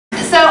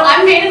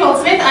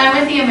Goldsmith. I'm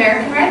with the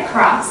American Red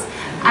Cross.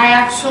 I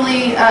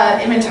actually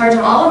am in charge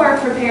of all of our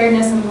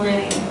preparedness and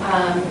planning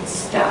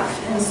stuff.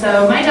 And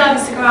so my job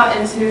is to go out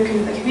into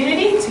the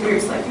community, to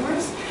groups like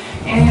yours,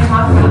 and to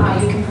talk about how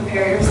you can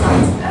prepare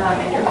yourselves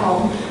in your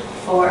home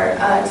for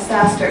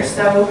disaster.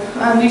 So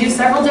we do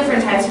several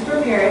different types of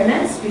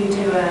preparedness. We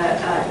do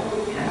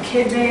a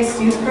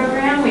kid-based youth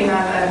program. We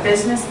have a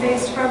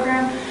business-based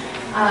program.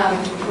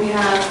 We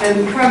have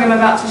the program I'm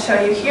about to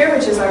show you here,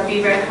 which is our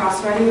Be Red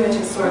Cross Ready, which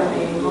is sort of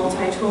a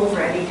multi-tool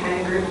ready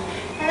kind of group.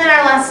 And then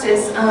our last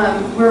is,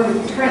 we're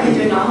currently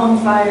doing a home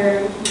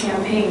fire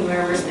campaign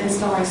where we're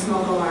installing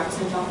smoke alarms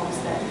into homes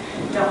that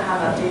don't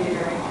have updated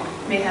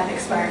or may have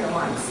expired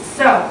alarms.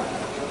 So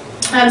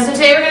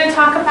today we're going to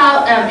talk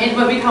about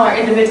what we call our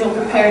individual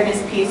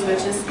preparedness piece,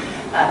 which is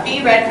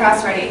Be Red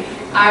Cross Ready.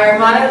 Our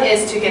motto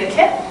is to get a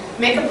kit,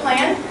 make a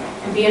plan,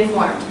 and be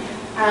informed.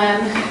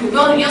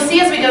 You'll see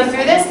as we go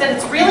through this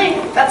that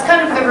that's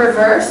kind of the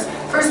reverse.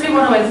 First we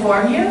want to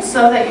inform you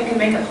so that you can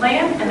make a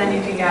plan and then you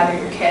can gather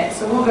your kit.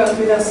 So we'll go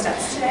through those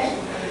steps today.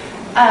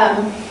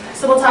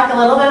 So we'll talk a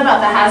little bit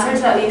about the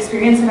hazards that we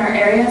experience in our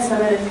area,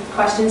 some of the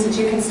questions that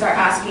you can start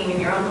asking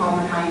in your own home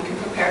and how you can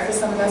prepare for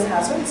some of those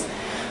hazards.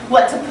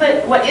 What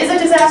is a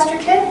disaster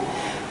kit?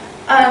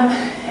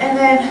 And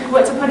then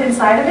what to put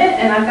inside of it,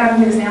 and I've got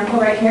an example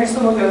right here,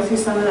 so we'll go through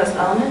some of those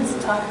elements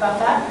and talk about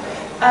that.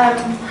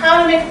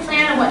 How to make a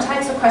plan and what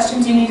types of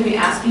questions you need to be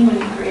asking when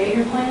you create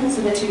your plan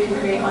so that you can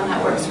create one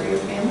that works for your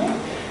family.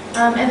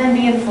 And then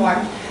be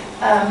informed.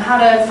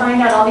 How to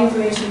find out all the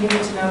information you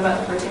need to know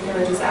about the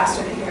particular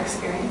disaster that you're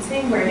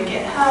experiencing, where to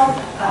get help,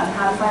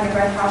 how to find a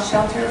Red Cross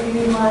shelter if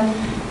you need one,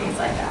 things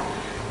like that.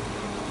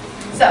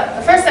 So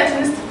the first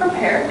section is to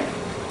prepare.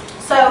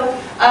 So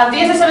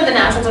these are some of the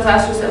natural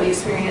disasters that we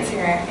experience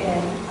here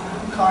in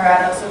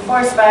Colorado. So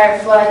forest fire,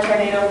 flood,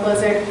 tornado,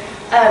 blizzard.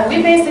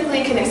 We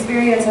basically can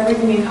experience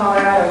everything in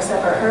Colorado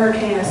except for a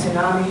hurricane, a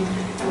tsunami,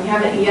 and we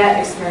haven't yet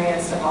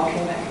experienced a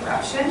volcanic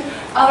eruption.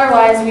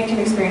 Otherwise, we can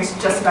experience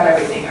just about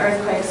everything.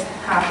 Earthquakes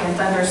happen,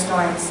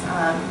 thunderstorms,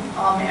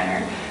 all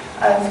manner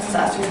of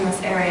disasters in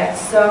this area.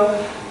 So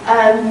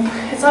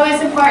it's always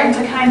important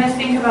to kind of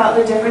think about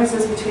the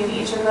differences between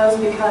each of those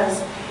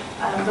because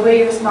the way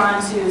you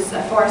respond to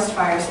a forest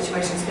fire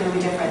situation is going to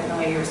be different than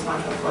the way you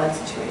respond to a flood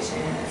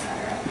situation,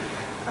 etc.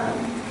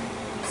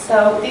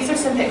 So these are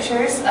some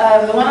pictures.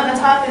 The one on the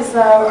top is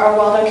our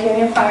Waldo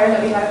Canyon fire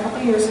that we had a couple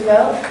years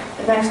ago.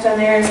 The next on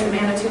there is the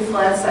Manitou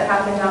floods that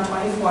happened on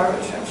 24,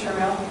 which I'm sure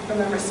you'll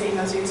remember seeing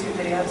those YouTube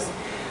videos.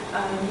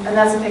 And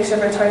that's a picture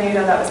of a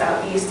tornado that was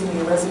out east in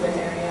the Elizabeth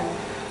area.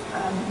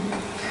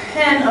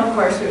 And of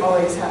course, we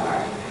always have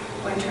our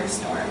winter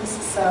storms.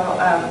 So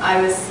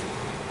I was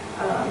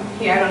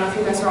here, I don't know if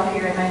you guys were all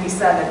here in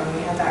 '97 when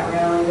we had that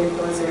really big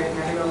blizzard and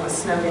everyone was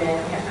snowed in,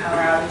 we had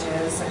power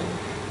outages and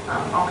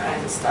all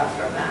kinds of stuff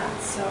from that.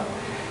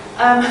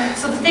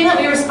 So the thing that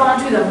we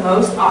respond to the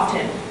most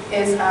often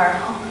is our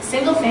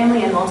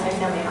single-family and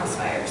multi-family house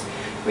fires.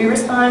 We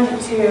respond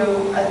to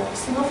a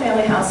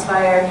single-family house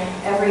fire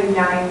every 9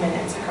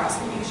 minutes across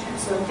the nation.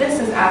 So this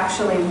is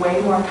actually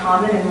way more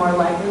common and more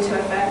likely to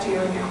affect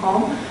you in your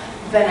home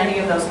than any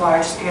of those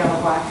large-scale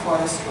Black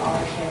Forest,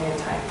 Waldo Canyon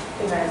type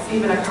events,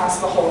 even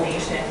across the whole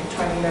nation,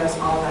 tornadoes,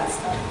 all of that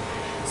stuff.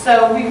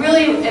 So we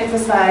really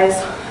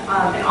emphasize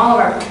in all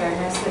of our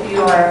preparedness that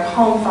you are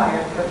home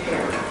fire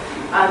prepared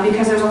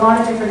because there's a lot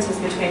of differences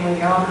between when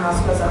your own house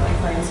goes up in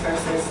flames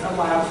versus a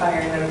wildfire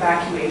and an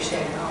evacuation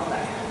and all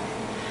that kind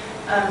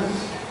of thing.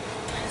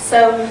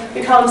 So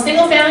we call them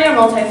single family or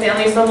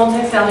multifamily. So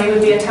multifamily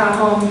would be a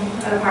townhome,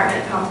 an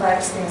apartment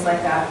complex, things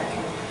like that that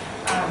can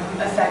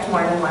affect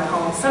more than one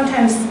home.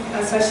 Sometimes,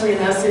 especially in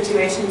those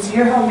situations,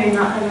 your home may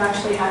not have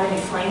actually had any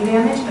flame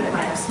damage, but it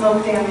might have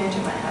smoke damage,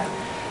 it might have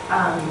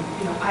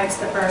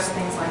pipes that burst,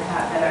 things like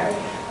that that are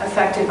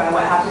affected by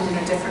what happened in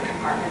a different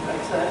compartment of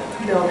the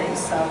building.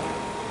 So,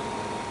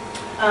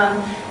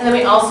 and then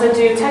we also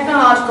do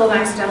technological and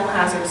accidental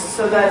hazards.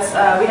 So that's,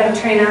 we had a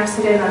train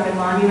accident up in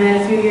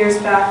Monument a few years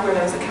back where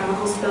there was a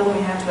chemical spill and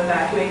we had to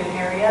evacuate an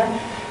area.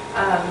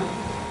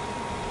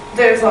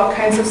 There's all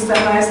kinds of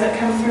semis that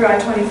come through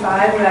I-25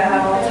 that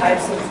have all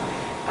types of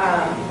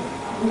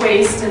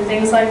waste and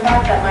things like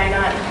that that might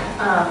not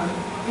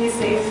be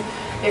safe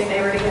if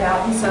they were to get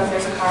out. And so if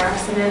there's a car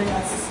accident,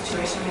 that's the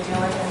situation we deal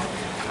with.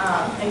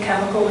 And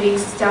chemical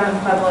leaks, down in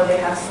Pueblo, they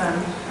have some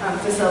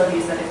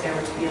facilities that if there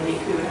were to be a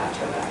leak, we would have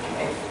to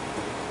evacuate.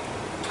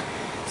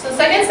 So the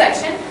second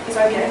section is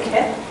our get a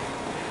kit.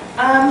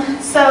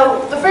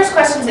 So the first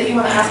questions that you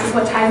want to ask is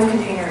what type of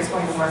container is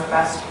going to work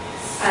best.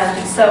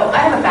 So I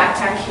have a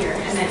backpack here,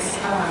 and it's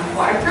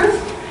waterproof,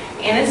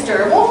 and it's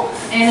durable,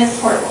 and it's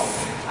portable.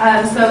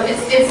 So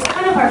it's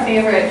kind of our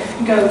favorite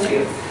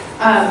go-to.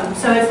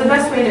 So it's the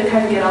best way to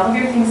kind of get all of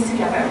your things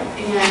together.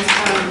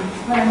 And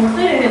what I've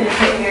included in the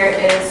kit here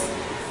is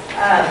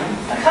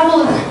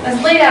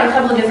I've laid out a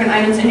couple of different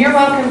items, and you're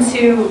welcome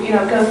to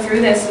go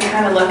through this and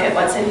kind of look at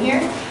what's in here.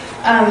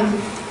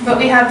 But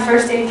we have a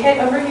first aid kit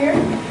over here.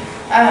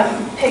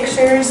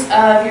 Pictures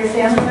of your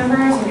family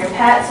members and your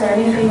pets or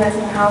anything that's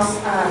in the house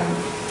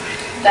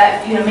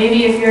that, you know,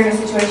 maybe if you're in a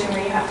situation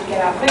where you have to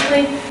get out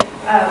quickly,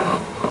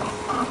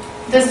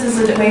 this is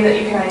a way that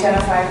you can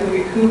identify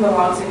who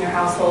belongs in your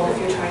household if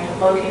you're trying to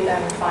locate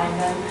them and find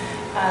them.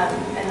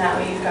 And that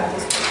way you've got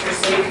this picture,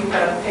 so you can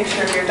put a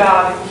picture of your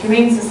dog in the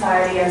Humane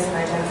Society as an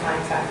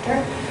identifying factor.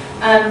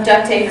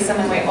 Duct tape is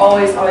something we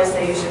always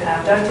say you should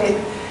have. Duct tape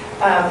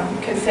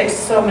can fix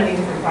so many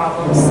different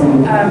problems.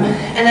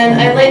 And then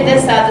I laid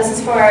this out. This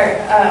is for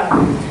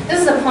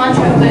this is a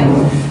poncho, but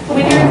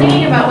when you're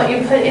thinking about what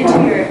you put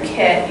into your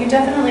kit, you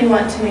definitely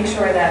want to make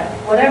sure that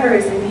whatever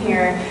is in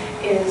here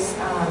is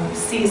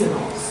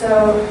seasonal.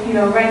 So, you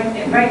know,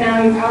 right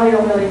now you probably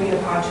don't really need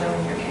a poncho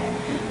in your kit,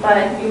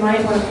 but you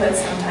might want to put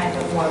some type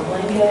of warm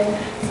blanket,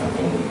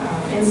 something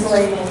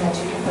insulating that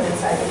you can put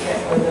inside the kit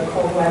for the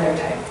cold weather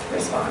type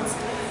response.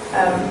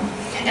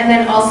 And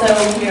then also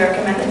we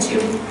recommend that you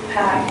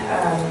pack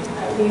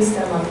at least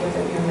a month worth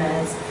of your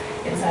meds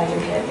inside your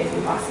kit if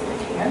you possibly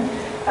can.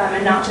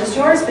 And not just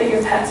yours, but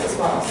your pets as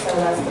well. So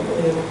that's the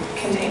blue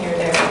container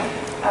there.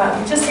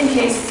 Just in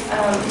case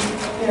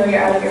you know,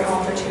 you're out of your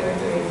home for 2 or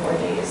 3 or 4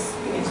 days,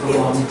 you need to be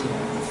able to do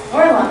that.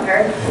 Or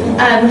longer.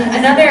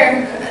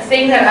 Another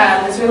thing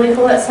that is really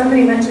cool that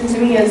somebody mentioned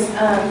to me is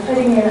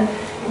putting in,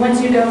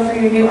 once you go for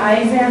your new eye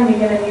exam, you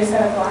get a new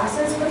set of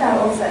glasses, put that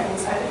old set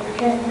inside of your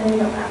kit, and then you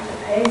don't have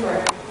to pay for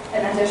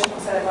an additional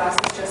set of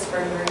glasses just for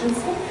an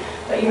emergency,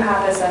 but you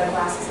have a set of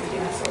glasses if you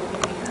absolutely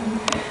need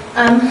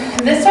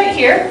them. This right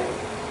here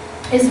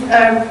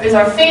is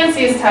our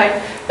fanciest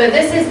type, but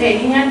this is a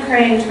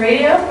hand-cranked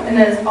radio, and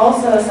it is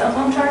also a cell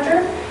phone charger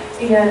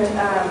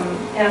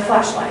and a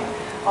flashlight,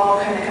 all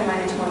kind of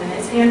combined into one, and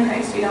it's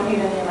hand-cranked, so you don't need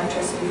any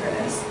electricity for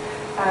this.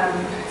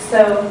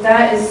 So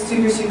that is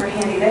super, super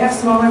handy. They have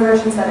smaller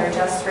versions that are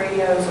just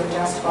radios or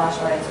just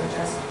flashlights or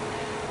just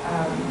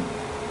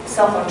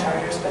cell phone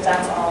chargers, but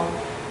that's all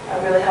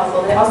really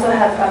helpful. They also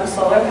have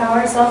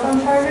solar-powered cell phone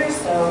chargers,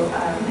 so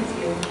if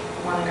you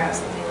want to grab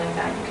something like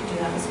that, you can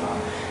do that as well.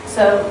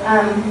 So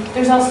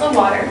there's also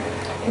water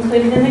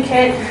included in the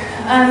kit.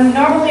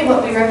 Normally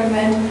what we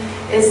recommend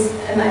is,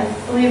 and I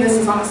believe this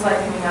is on a slide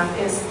coming up,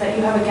 is that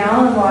you have a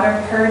gallon of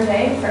water per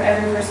day for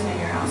every person in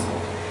your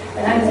household.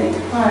 And that is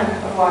a ton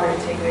of water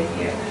to take with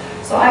you.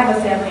 So I have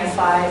a family of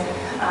 5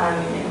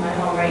 in my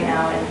home right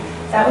now, and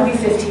that would be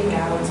 15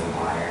 gallons of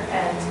water.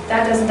 And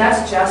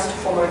that's just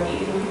for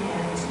eating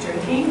and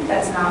drinking.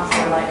 That's not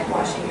for like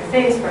washing your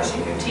face,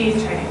 brushing your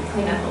teeth, trying to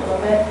clean up a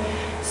little bit.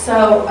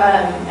 So,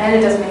 and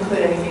it doesn't include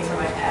anything for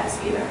my pets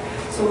either.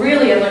 So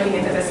really I'm looking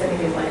at the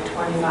vicinity of like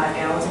 25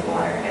 gallons of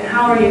water. And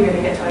how are you going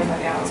to get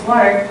 25 gallons of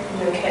water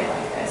into a kit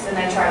like this and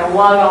then try to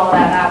lug all of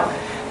that out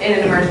in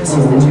an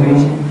emergency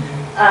situation?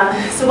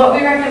 So what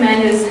we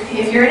recommend is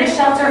if you're in a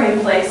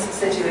shelter-in-place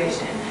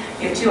situation,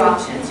 you have 2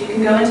 options. You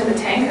can go into the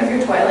tank of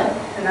your toilet,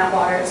 and that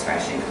water is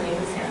fresh and clean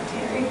and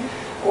sanitary.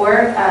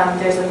 Or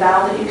there's a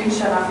valve that you can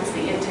shut off. It's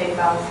the intake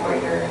valve for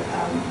your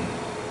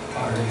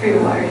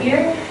water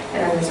heater. And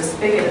then there's a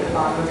spigot at the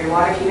bottom of your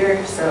water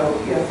heater, so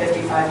you have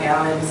 55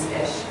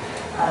 gallons-ish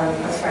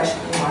of fresh,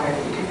 clean water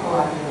that you can pull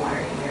out of your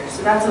water heater.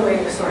 So that's a way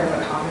to sort of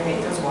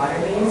accommodate those water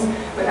needs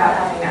without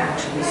having to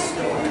actually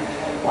store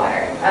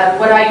water.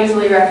 What I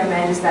usually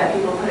recommend is that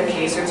people put a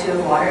case or 2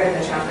 of water in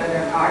the trunk of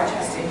their car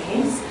just in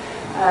case,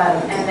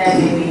 and then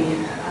maybe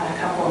a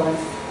couple of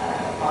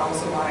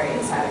bottles of water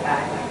inside a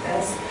bag like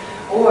this.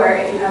 Or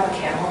if you have a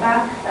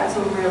Camelback, that's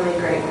a really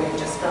great way to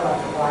just fill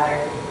up the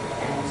bladder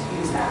and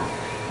use that.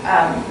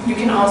 You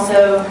can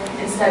also,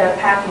 instead of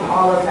packing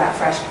all of that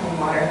fresh, clean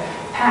water,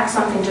 pack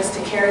something just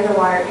to carry the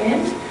water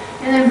in,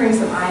 and then bring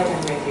some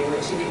iodine with you,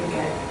 which you can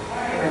get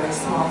a really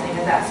small thing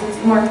of that. So it's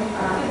more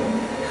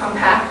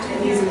compact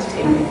and easy to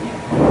take with you.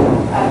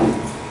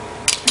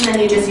 And then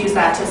you just use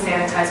that to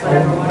sanitize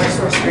whatever water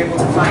source you're able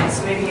to find.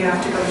 So maybe you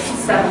have to go to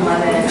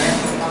 7-Eleven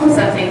or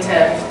something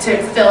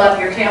to fill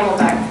up your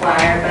Camelback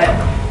bladder, but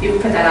you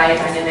put that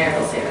iodine in there,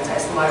 it'll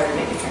sanitize the water and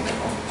make it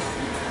drinkable.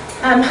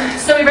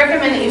 So we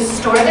recommend that you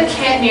store the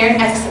kit near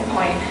an exit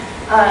point.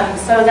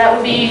 So that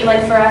would be,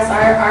 like for us,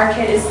 our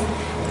kit is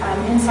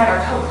inside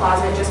our coat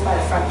closet just by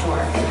the front door.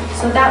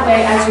 So that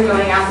way, as you're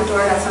going out the door,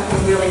 that's something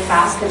really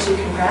fast that you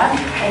can grab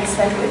and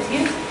send with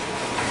you.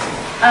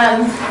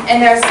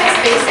 And there are 6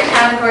 basic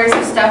categories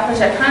of stuff,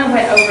 which I kind of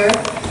went over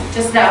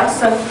just now.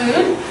 So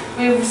food,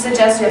 we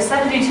suggest you have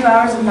 72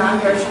 hours of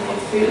non-perishable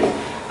food.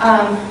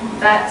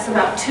 That's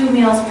about 2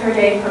 meals per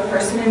day per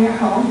person in your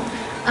home.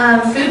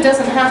 Food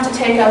doesn't have to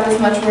take up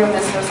as much room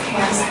as those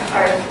cans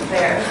are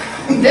there.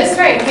 This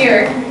right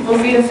here will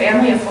feed a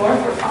family of 4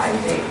 for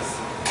 5 days.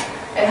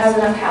 It has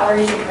enough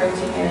calories and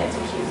protein in it to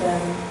keep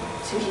them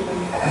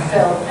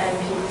filled and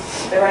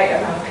keep the right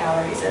amount of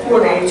calories in it.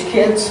 What age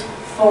kids?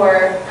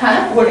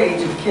 What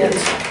age of kids?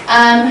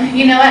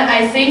 You know what?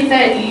 I think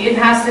that it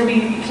has to be.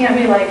 You can't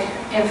be like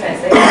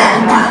infants. They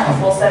have to have a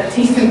full set of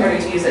teeth in order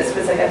to use it. So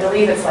it's like, I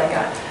believe it's like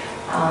a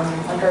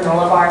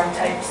granola bar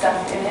type stuff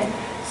in it.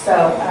 So,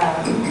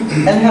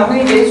 and how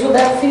many days will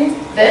that feed?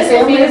 this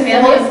will be a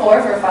family of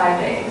 4 for 5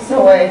 days.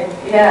 No way.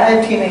 Yeah. I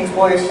have teenage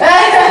boys.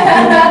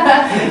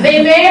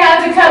 They may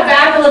have to cut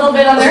back a little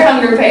bit on their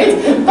hunger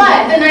pains.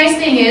 But the nice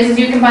thing is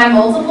you can buy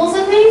multiples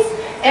of these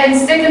and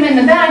stick them in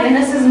the bag, and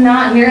this is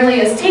not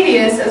nearly as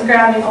tedious as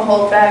grabbing a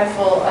whole bag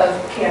full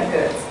of canned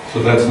goods.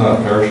 So that's not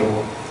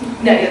perishable?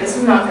 No, yeah, this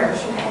is not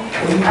perishable.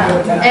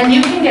 And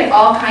you can get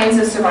all kinds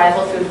of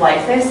survival food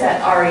like this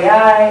at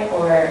REI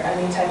or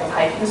any type of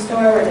hiking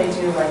store where they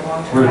do like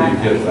long-term Where do you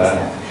backpacking get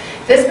that?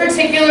 stuff. This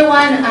particular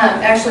one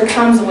actually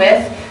comes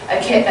with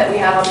a kit that we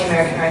have on the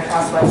American Red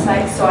Cross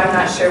website, so I'm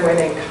not sure where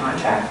they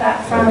contract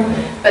that from,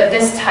 but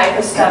this type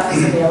of stuff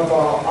is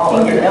available all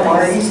over the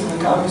place. MREs in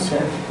the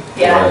commissary.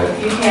 Yeah, Right.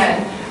 you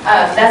can.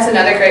 That's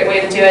another great way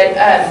to do it.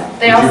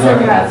 They But also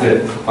you're not have.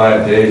 going to fit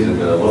 5 days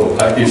into a little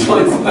package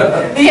like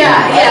that.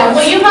 Yeah.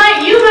 Well, you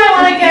might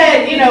want to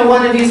get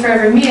one of these for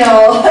every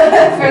meal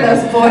for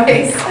those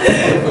boys.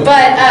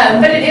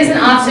 But it is an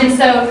option.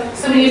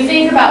 So when you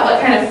think about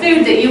what kind of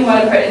food that you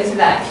want to put into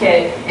that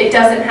kit, it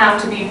doesn't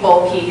have to be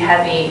bulky,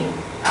 heavy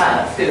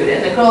food.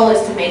 And the goal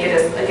is to make it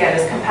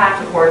as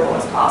compact and portable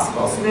as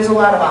possible. So there's a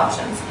lot of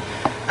options.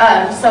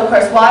 So of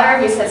course,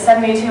 water. We said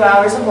 72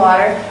 hours of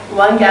water,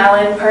 1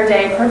 gallon per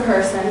day per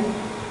person.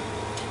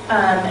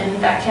 And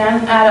that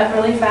can add up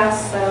really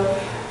fast, so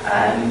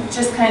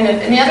just kind of,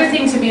 and the other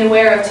thing to be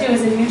aware of too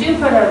is if you do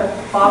put a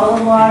bottle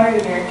of water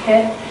in your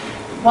kit,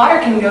 water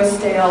can go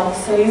stale,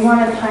 so you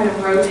want to kind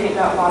of rotate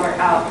that water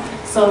out.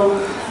 So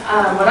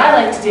what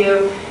I like to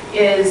do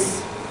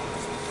is,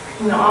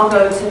 I'll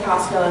go to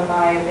Costco and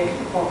buy a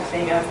big bulk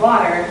thing of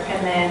water,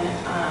 and then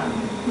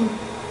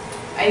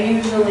I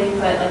usually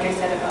put, like I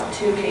said, about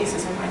 2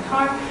 cases in my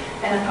car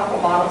and a couple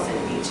bottles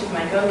in each of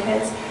my Go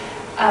kits.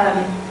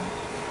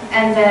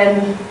 And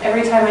then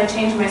every time I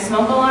change my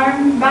smoke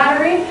alarm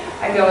battery,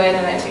 I go in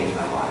and I change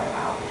my water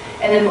out.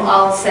 And then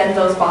I'll send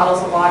those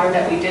bottles of water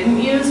that we didn't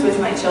use with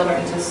my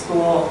children to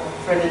school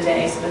for the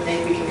day so that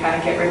we can kind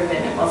of get rid of it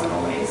and it wasn't a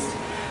waste.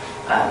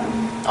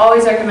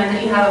 Always recommend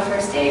that you have a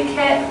first aid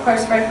kit. Of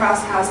course, Red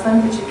Cross has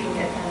them, but you can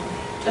get them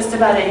just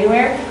about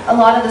anywhere. A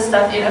lot of the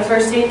stuff in a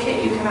first aid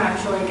kit you can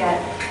actually get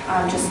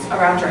just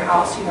around your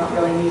house. You don't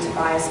really need to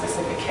buy a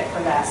specific kit for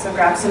that. So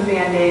grab some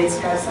Band-Aids,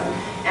 grab some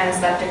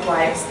anesthetic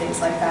wipes, things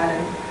like that,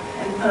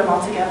 and put them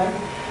all together.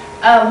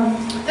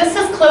 This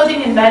is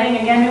clothing and bedding.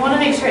 Again, we want to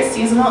make sure it's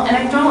seasonal, and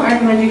I don't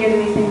recommend you get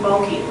anything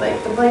bulky,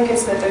 like the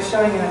blankets that they're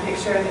showing in the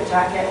picture of the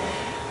jacket.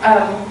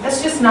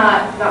 That's just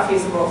not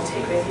feasible to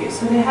take with you.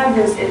 So they have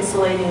those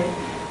insulated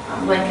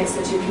blankets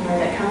that you can wear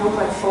that kind of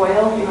look like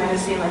foil. You might have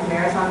seen like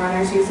marathon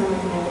runners use them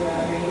at the end of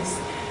a race.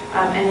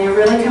 And they're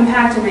really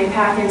compact, and they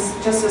pack in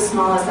just as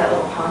small as that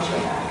little poncho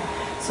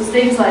bag. So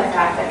things like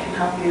that can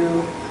help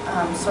you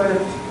sort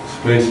of...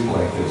 Space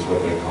blanket is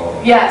what they call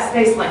them. Yeah,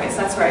 space blankets,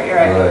 that's right, you're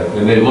right. Right,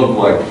 and they look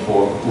like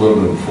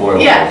aluminum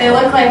foil. Yeah, they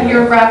look like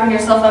you're wrapping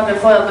yourself up in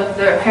foil, but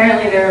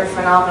apparently they're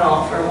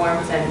phenomenal for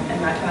warmth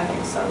and that kind of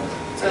thing, so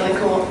it's really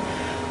cool.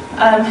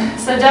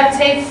 So duct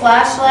tape,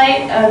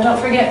 flashlight,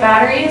 don't forget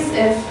batteries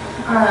if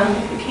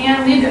you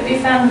can. We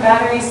found the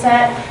battery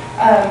set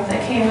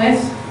that came with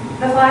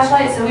the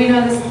flashlight, so we know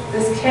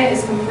this kit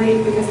is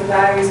complete because the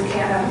batteries in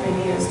can haven't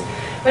been used.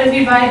 But if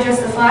you buy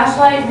just the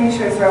flashlight, make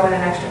sure to throw in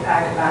an extra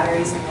pack of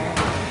batteries in there.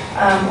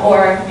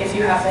 Or if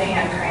you have the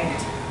hand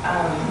cranked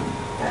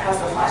that has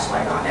the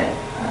flashlight on it,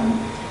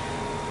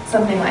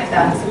 something like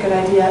that is a good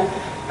idea.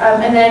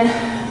 And then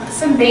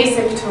some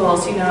basic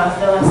tools, a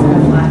Phillips and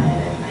a flathead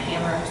and a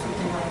hammer or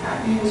something like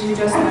that, because you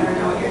just never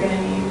know what you're going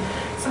to need.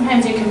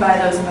 Sometimes you can buy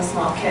those in a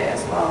small kit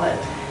as well that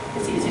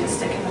is easy to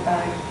stick in the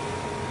bag.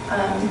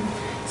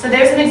 So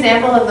there's an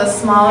example of the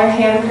smaller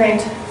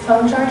hand-cranked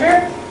phone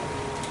charger.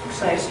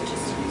 Actually, I should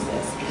just use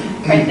this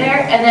right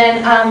there. And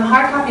then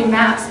hard copy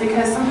maps,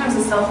 because sometimes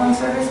the cell phone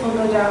service will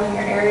go down in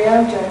your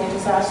area during a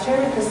disaster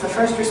because the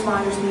first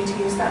responders need to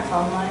use that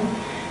phone line.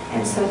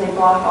 And so they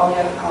block all the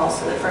other calls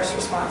so that first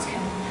response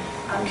can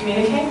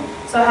communicate.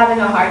 So having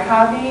a hard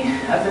copy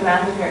of the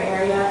map of your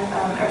area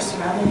or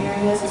surrounding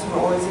areas is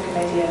always a good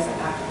idea as a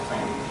backup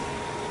plan.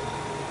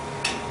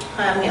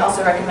 We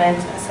also recommend,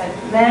 as I said,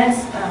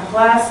 meds,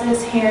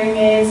 glasses, hearing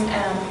aids,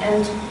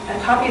 and a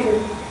copy of your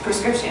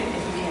prescription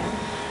if you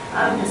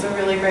can. It's a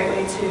really great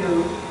way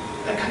to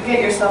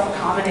get yourself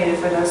accommodated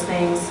for those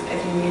things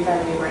if you need them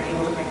and you weren't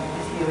able to bring them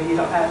with you and you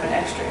don't have an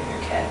extra in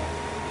your kit.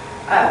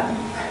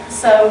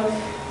 So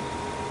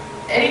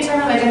any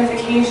type of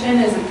identification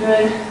is a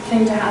good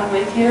thing to have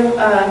with you.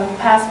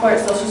 Passport,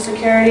 social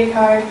security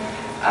card,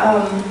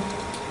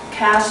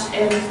 cash,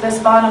 and this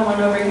bottom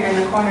one over here in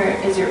the corner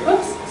is your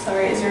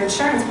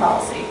insurance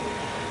policy.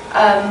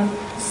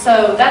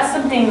 So that's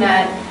something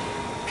that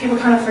people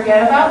kind of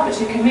forget about, but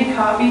you can make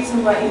copies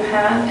of what you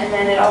have, and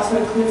then it also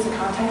includes the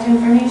contact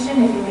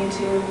information if you need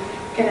to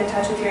get in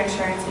touch with your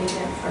insurance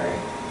agent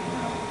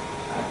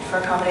for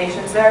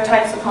accommodations. There are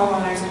types of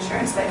homeowners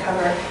insurance that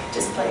cover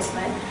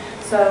displacement.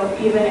 So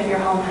even if your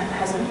home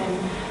hasn't been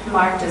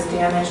marked as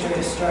damaged or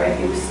destroyed,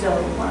 you still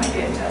want to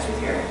get in touch with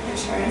your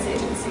insurance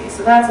agency.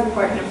 So that's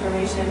important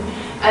information.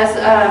 As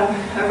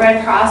a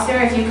Red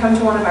Crosser, if you come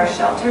to one of our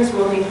shelters,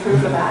 we'll need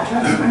proof of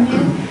address from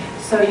you.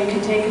 So you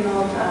can take an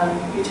old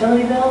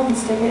utility bill and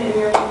stick it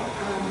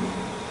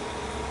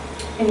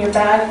in your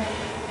bag,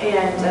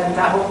 and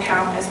that will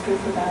count as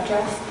proof of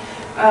address.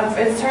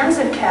 In terms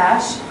of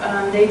cash,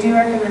 they do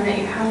recommend that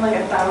you have like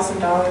 $1,000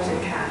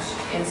 in cash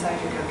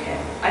inside your go kit.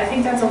 I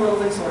think that's a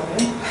little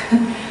exorbitant.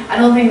 I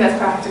don't think that's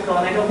practical,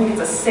 and I don't think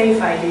it's a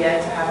safe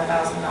idea to have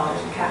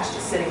 $1,000 in cash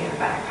just sitting in a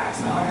backpack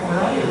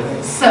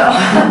somewhere. So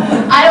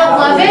I don't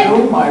love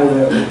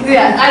it.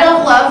 Yeah, I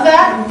don't love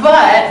that,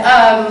 but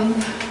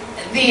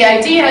the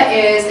idea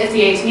is if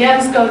the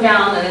ATMs go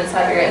down and et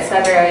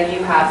cetera,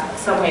 you have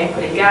some way of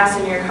putting gas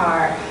in your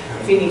car.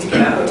 If you need to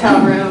get a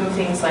hotel room,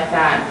 things like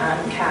that,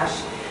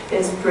 cash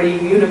is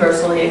pretty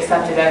universally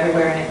accepted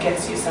everywhere, and it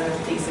gets you some of the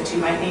things that you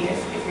might need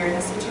if you're in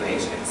a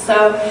situation.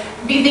 So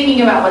be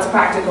thinking about what's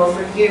practical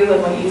for you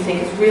and what you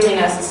think is really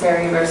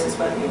necessary versus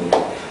what maybe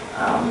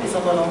is a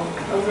little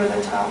over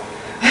the top.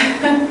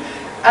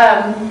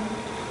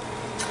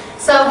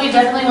 So we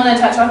definitely want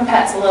to touch on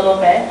pets a little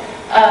bit.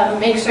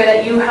 Make sure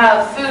that you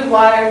have food,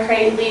 water,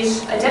 crate,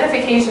 leash,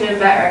 identification, and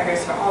vet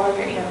records for all of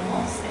your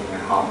animals in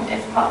your home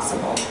if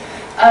possible.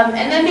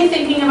 And then be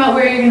thinking about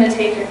where you're going to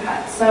take your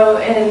pets. So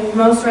in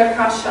most Red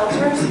Cross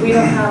shelters, we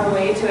don't have a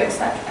way to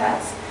accept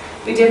pets.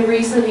 We did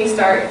recently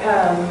start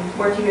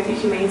working with the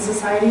Humane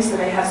Society, so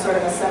they have sort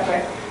of a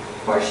separate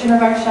portion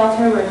of our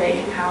shelter where they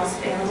can house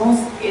animals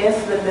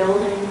if the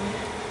building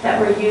that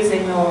we're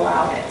using will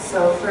allow it.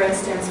 So for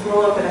instance,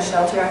 we'll open a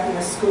shelter up in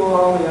a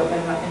school, we open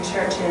them up in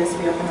churches,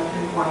 we open them up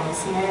in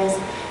YMCAs.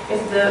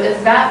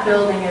 If that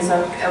building is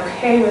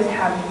okay with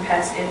having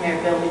pets in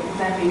their building,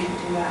 then we can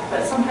do that,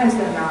 but sometimes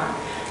they're not.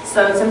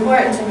 So it's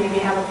important to maybe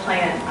have a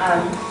plan.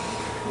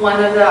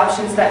 One of the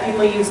options that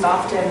people used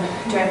often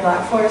during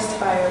Black Forest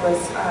fire was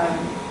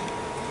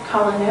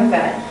calling in a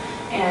vet,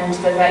 and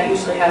the vet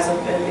usually has the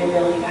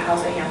ability to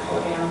house a handful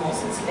of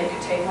animals, and so they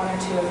could take 1 or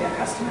 2 of their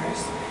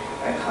customers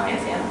or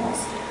clients' animals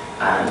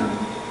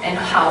and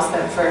house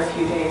them for a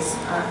few days.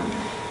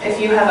 If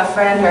you have a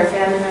friend or a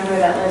family member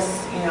that lives,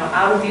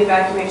 out of the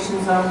evacuation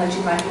zone, that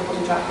you might be able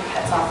to drop your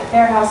pets off at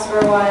their house for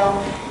a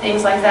while,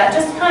 things like that.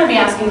 Just kind of be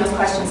asking those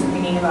questions and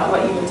thinking about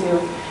what you would do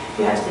if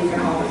you had to leave your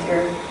home with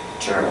your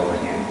gerbil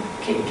and your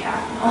kitty cat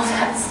and all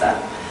that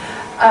stuff.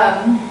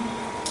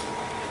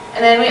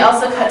 And then we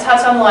also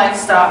touch on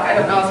livestock. I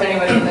don't know if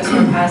anybody in this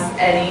room has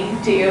any.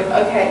 Do you?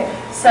 Okay.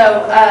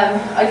 So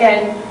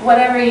again,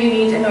 whatever you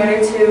need in order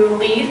to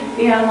lead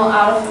the animal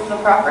out of the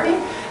property,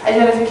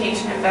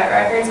 identification and vet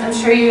records. I'm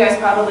sure you guys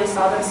probably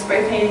saw them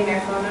spray painting their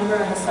phone number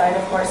on the side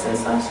of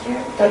horses last year.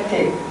 Duct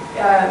tape.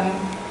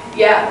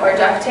 Yeah, or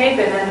duct tape,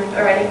 and then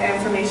writing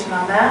information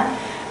on that.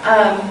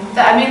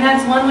 I mean,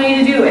 that's one way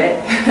to do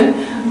it.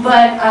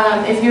 But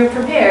if you're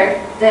prepared,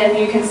 then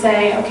you can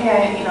say,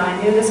 okay,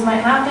 I knew this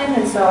might happen,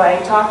 and so I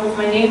talked with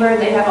my neighbor.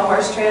 They have a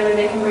horse trailer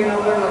they can bring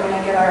over. We're going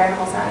to get our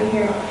animals out of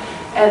here,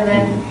 and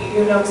then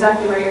you know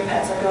exactly where your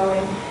pets are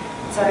going,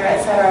 et cetera,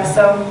 et cetera.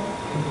 So,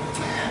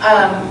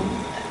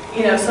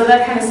 so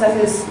that kind of stuff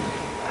is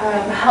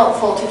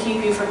helpful to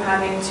keep you from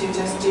having to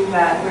just do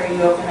that, where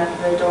you open up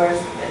the doors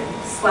and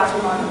slap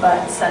them on the butt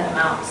and send them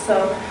out.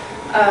 So.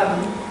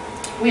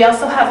 We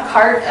also have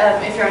CART,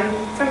 if you're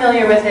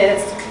unfamiliar with it,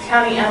 it's the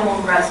County Animal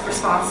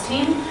Response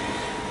Team.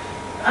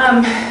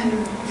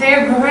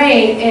 They're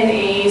great in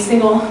a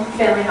single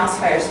family house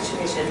fire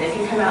situation. They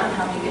can come out and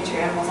help you get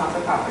your animals off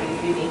the property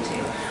if you need to.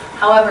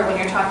 However, when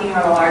you're talking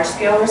about a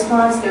large-scale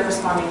response, they're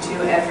responding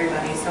to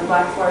everybody. So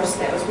Black Forest,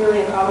 that was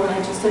really a problem,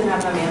 and just didn't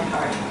have the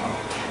manpower to help.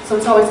 So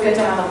it's always good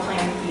to have a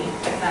plan B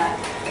with that.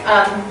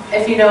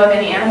 If you know of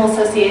any animal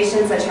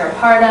associations that you're a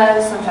part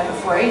of, some type of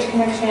 4-H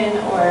connection,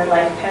 or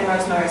like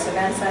Penrose Norris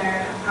Event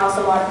Center, house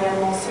a lot of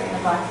animals during the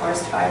Black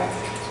Forest fire.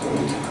 So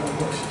we took our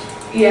horses.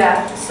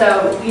 Yeah,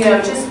 so,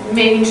 just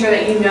making sure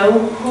that you know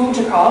who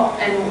to call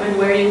and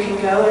where you can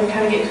go and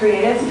kind of get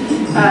creative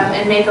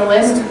and make a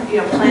list,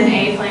 plan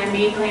A, plan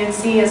B, plan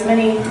C, as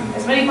many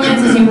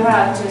plans as you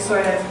have to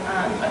sort of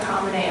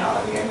accommodate all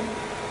of your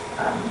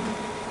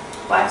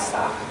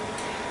livestock.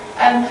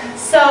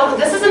 So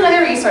this is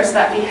another resource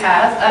that we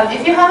have.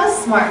 If you have a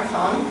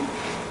smartphone,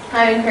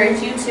 I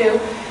encourage you to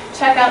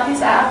check out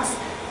these apps.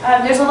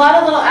 There's a lot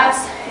of little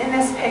apps in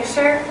this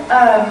picture.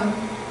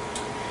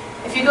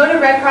 If you go to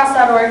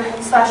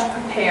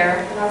redcross.org/prepare,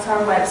 and that's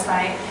our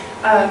website,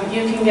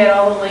 you can get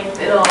all the links.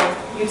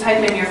 You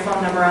type in your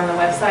phone number on the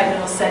website and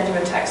it'll send you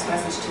a text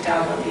message to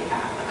download the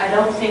app. I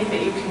don't think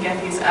that you can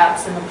get these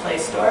apps in the Play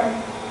Store.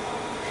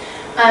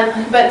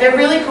 But they're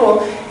really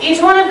cool.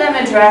 Each one of them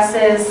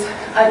addresses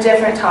a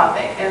different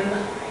topic, and I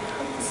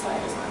hope the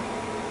slide is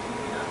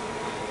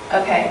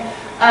on. Okay.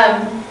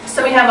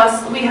 So we have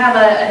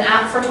an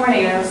app for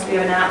tornadoes. We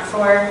have an app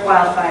for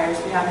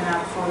wildfires. We have an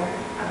app for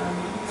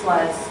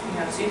floods.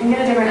 So you can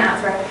get a different app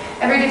for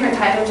every different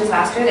type of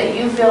disaster that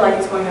you feel like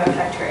is going to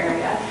affect your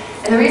area.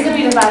 And the reason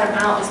we divide them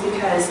out is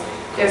because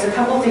there's a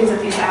couple things that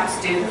these apps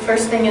do. The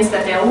first thing is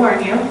that they'll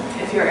warn you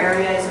if your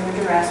area is under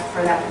duress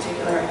for that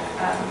particular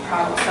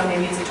problem. So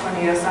maybe it's a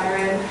tornado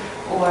siren,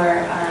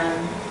 or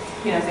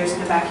if there's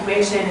an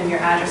evacuation and your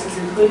address is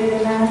included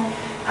in that.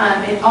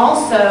 And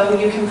also,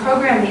 you can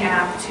program the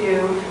app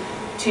to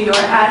your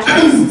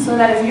address so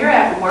that if you're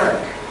at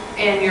work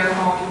and your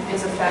home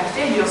is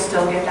affected, you'll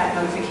still get that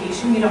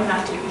notification. You don't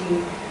have to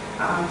be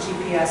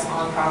GPS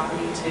on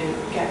property to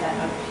get that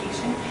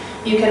notification.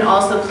 You can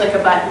also click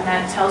a button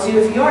that tells you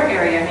if your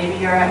area, maybe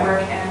you're at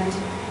work and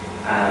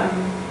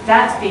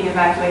that's being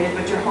evacuated,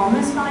 but your home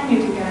is fine, you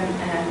can get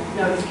a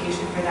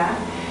notification for that.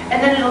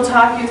 And then it'll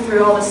talk you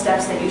through all the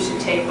steps that you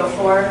should take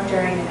before,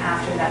 during, and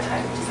after that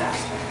type of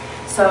disaster.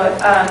 So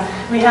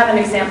we have an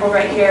example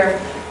right here.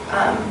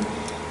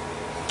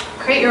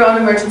 Create your own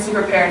emergency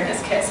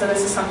preparedness kit. So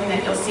this is something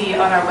that you'll see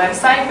on our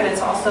website, but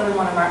it's also in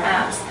one of our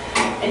apps.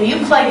 And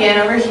you plug in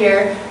over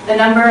here the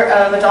number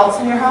of adults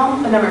in your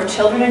home, the number of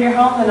children in your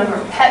home, the number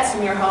of pets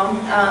in your home,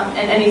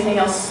 and anything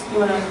else you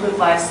want to include,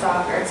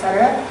 livestock or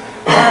etc.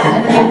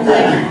 And then you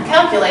click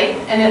calculate,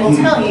 and it will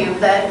tell you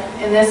that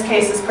in this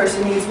case this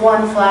person needs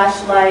 1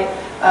 flashlight,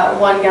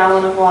 1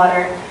 gallon of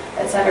water,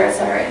 etc.,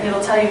 etc. And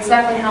it'll tell you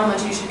exactly how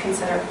much you should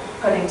consider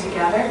putting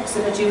together so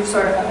that you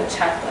sort of have a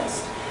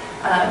checklist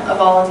of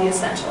all of the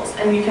essentials.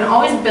 And you can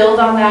always build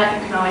on that,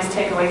 you can always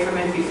take away from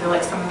it if you feel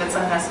like some of it's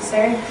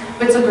unnecessary,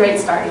 but it's a great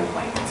starting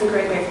point. It's a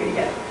great way for you to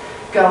get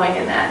going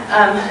in that.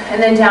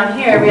 And then down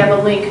here we have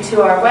a link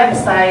to our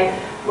website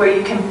where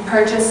you can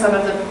purchase some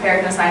of the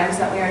preparedness items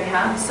that we already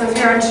have. So if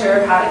you're unsure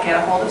of how to get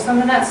a hold of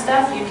some of that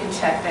stuff, you can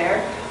check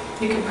there.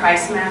 You can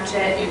price match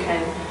it, you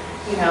can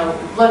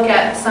look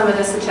at some of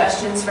the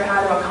suggestions for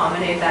how to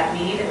accommodate that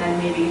need, and then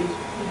maybe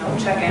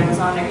check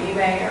Amazon or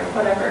eBay or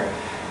whatever.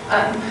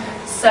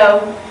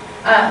 So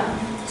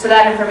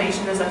that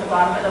information is at the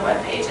bottom of the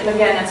web page. And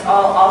again, it's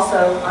all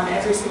also on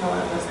every single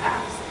one of those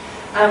apps.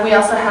 We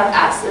also have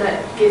apps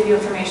that give you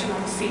information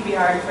on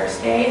CPR and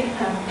first aid,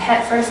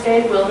 pet first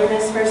aid,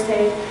 wilderness first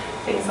aid,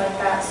 things like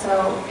that.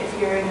 So if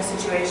you're in a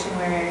situation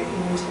where you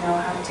need to know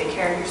how to take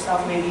care of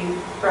yourself, maybe you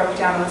broke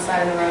down on the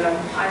side of the road on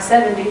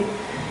I-70,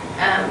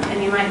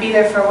 and you might be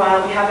there for a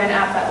while, we have an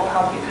app that will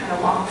help you kind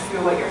of walk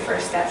through what your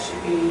first steps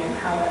should be and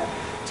how to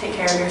take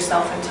care of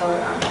yourself until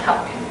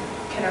help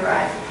can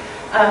arrive.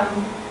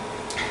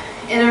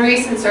 In a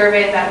recent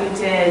survey that we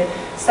did,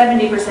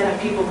 70% of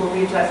people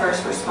believed that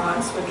first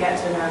response would get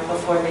to them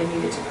before they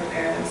needed to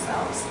prepare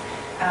themselves.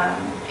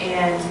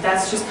 And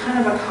that's just kind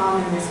of a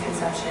common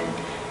misconception.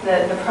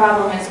 The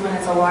problem is when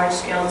it's a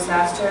large-scale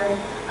disaster,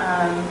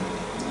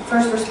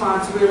 first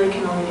response really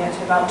can only get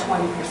to about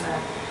 20%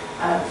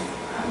 of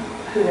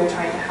who they're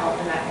trying to help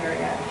in that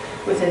area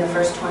within the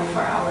first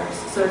 24 hours.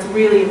 So it's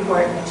really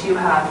important that you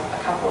have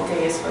a couple of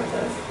days worth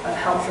of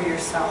help for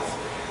yourself,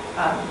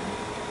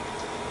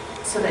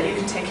 so that you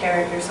can take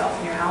care of yourself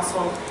and your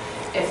household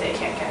if they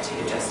can't get to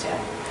you just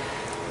yet.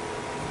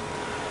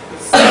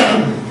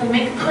 So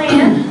make a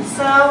plan.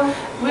 So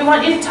we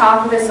want you to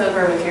talk this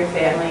over with your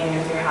family and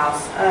with your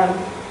house.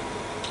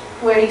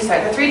 Where do you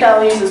start? The 3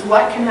 W's is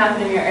what can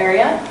happen in your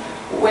area,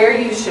 where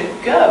you should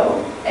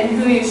go, and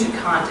who you should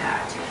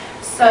contact.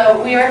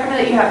 So we recommend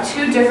that you have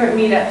 2 different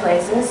meetup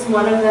places,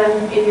 one of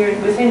them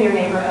within your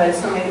neighborhood,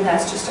 so maybe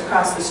that's just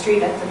across the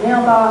street at the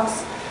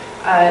mailbox,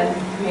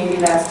 maybe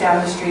that's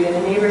down the street at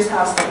a neighbor's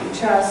house that you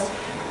trust,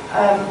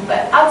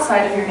 but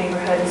outside of your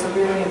neighborhood is a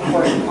really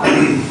important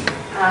one.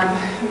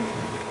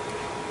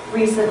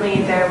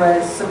 Recently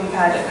so we've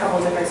had a couple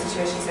different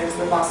situations. There's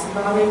the Boston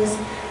bombings,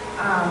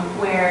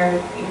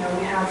 where we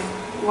have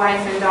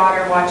wife and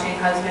daughter watching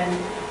husband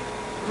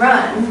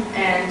run,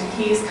 and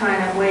he's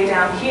kind of way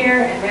down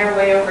here and they're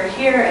way over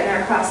here and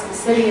they're across the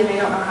city and they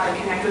don't know how to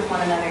connect with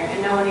one another,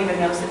 and no one even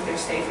knows if they're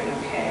safe and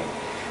okay.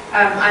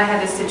 I had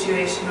this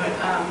situation when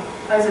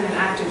I was in an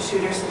active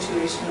shooter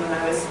situation when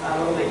I was a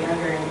little bit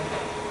younger, and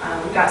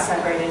got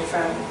separated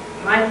from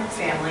my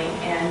family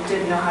and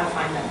didn't know how to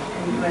find them.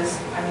 And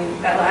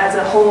that adds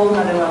a whole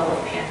other level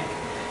of panic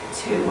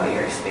to what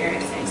you're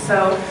experiencing.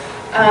 So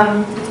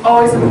it's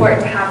always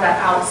important to have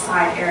that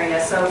outside area.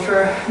 So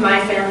for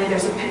my family,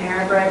 there's a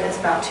Panera Bread that's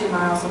about 2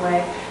 miles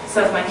away.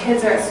 So if my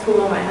kids are at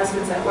school, my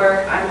husband's at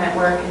work, I'm at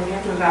work, and we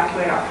have to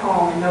evacuate our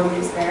home and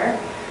nobody's there,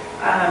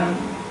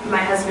 my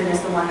husband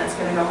is the one that's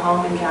going to go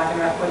home and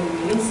gather up what he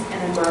needs,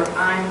 and then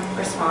I'm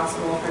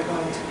responsible for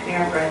going to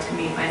Panera Bread to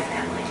meet my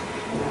family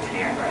at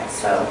Panera Bread.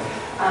 So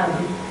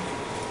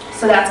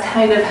that's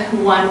kind of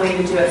one way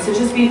to do it. So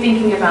just be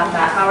thinking about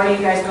that. How are you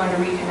guys going to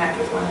reconnect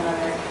with one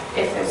another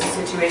if there's a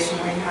situation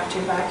where you have to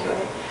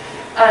evacuate?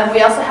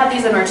 We also have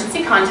these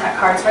emergency contact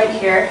cards right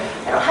here.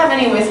 I don't have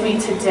any with me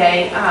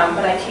today,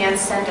 but I can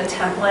send a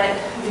template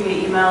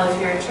via email if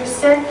you're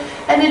interested.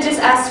 And it just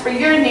asks for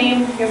your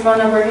name, your phone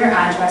number, and your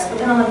address, but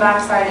then on the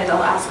back side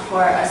it'll ask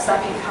for a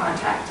second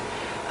contact.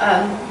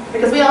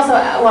 Because we also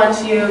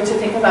want you to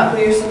think about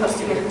who you're supposed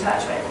to get in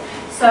touch with.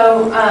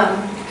 So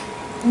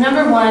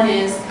number 1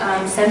 is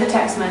send a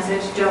text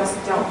message,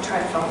 don't try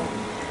to phone.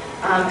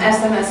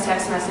 SMS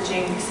text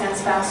messaging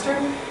sends faster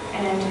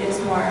and is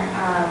more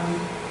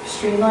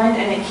streamlined,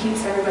 and it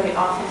keeps everybody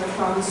off of the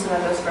phones so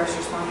that those first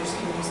responders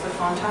can use the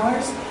phone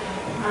towers.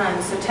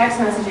 So text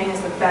messaging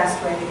is the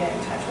best way to get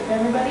in touch with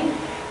everybody.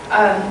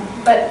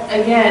 But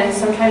again,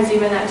 sometimes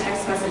even that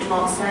text message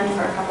won't send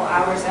for a couple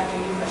hours after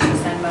you push the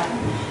send button.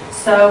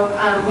 So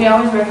we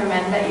always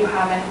recommend that you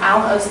have an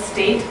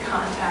out-of-state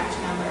contact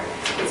number.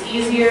 It's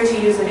easier to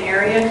use an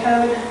area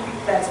code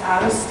that's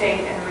out of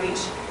state and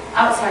reach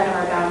outside of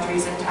our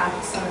boundaries and tap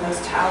some of those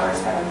towers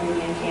that are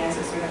maybe in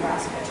Kansas or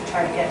Nebraska to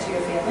try to get to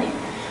your family.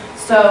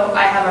 So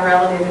I have a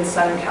relative in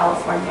Southern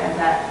California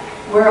that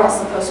we're all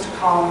supposed to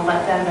call and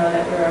let them know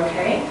that we're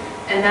okay.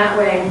 And that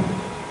way,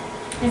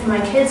 if my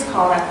kids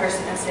call that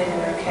person and say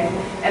they're okay,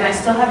 and I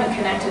still haven't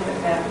connected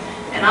with them,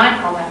 and I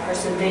call that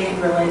person, they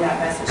can relay that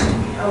message to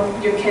me.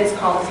 Oh, your kids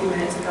called a few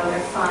minutes ago, they're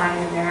fine,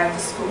 and they're at the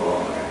school,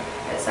 or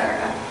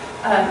etc.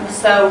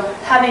 So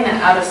having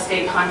that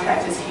out-of-state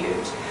contact is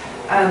huge.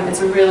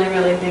 It's a really,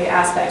 really big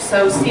aspect.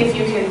 So see if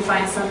you can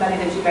find somebody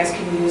that you guys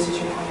can use as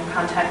your point of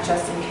contact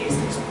just in case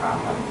there's a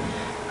problem.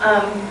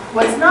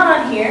 What's not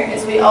on here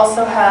is we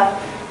also have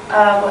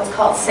what's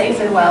called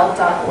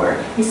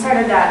safeandwell.org. We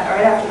started that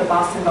right after the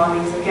Boston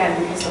bombings again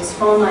because those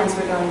phone lines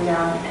were going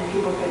down and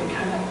people couldn't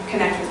kind of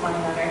connect with one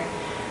another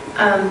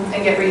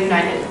and get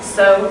reunited.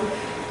 So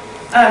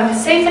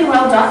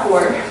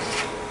safeandwell.org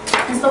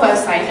is the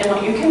website, and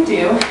what you can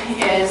do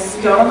is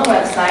go on the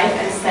website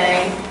and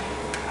say,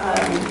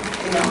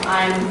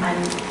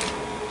 I'm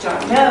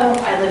John Doe,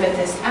 I live at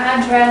this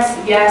address,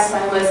 yes,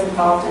 I was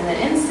involved in the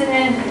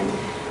incident, and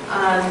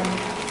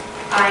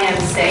I am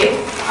safe,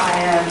 I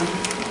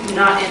am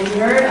not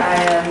injured,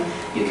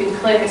 you can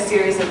click a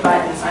series of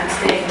buttons. I'm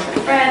staying with a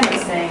friend, I'm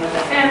staying with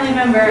a family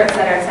member,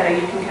 etc., etc.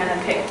 You can kind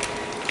of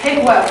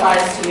pick what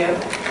applies to you.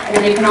 And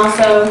then you can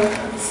also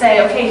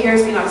say, okay,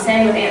 here's, I'm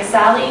staying with Aunt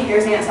Sally,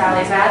 here's Aunt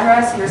Sally's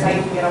address, here's how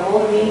you can get a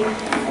hold of me,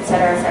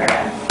 etc.,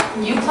 etc.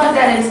 You plug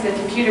that into the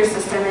computer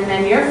system, and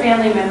then your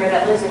family member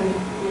that lives in,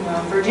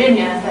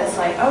 Virginia, that's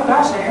like, oh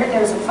gosh, I heard there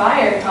was a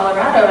fire in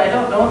Colorado, I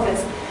don't know if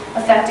it's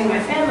affecting my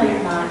family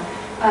or not.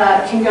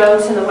 Can go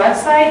to the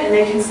website and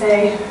they can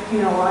say,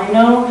 well, I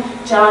know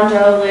John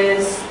Doe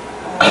lives,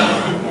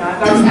 I've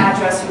got his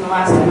address from the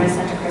last time I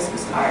sent a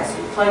Christmas card. So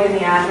you plug in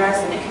the address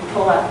and it can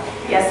pull up,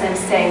 yes, I'm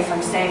safe,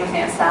 I'm staying with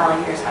Aunt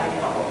Sally, here's how to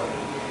get a hold of me.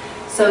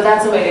 So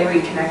that's a way to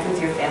reconnect with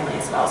your family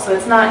as well. So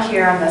it's not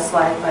here on this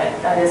slide, but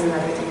that is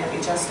another thing that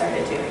we just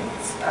started doing.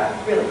 It's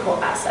a really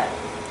cool asset.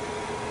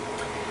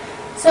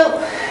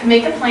 So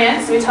make a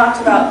plan. So we talked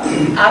about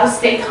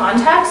out-of-state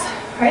contacts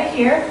right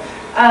here.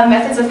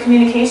 Methods of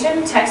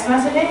communication, text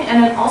messaging,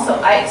 and then also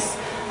ICE.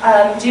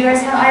 Do you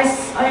guys have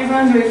ICE on your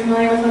phones? Are you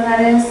familiar with what that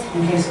is?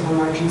 In case of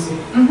emergency.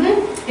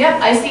 Yep,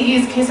 ICE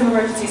is case of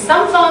emergency.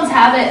 Some phones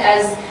have it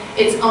as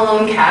its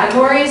own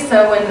category,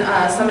 so when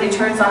somebody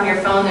turns on your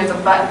phone, there's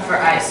a button for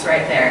ICE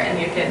right there,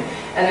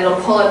 and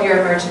it'll pull up your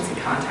emergency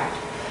contact.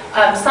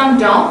 Some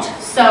don't,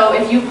 so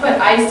if you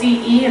put ICE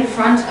in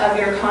front of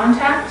your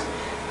contact,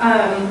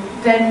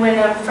 then when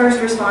a first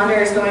responder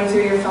is going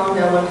through your phone,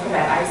 they'll look for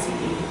that ICE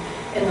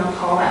and they'll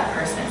call that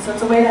person. So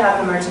it's a way to have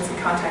an emergency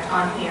contact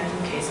on hand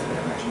in case of an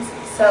emergency.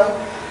 So,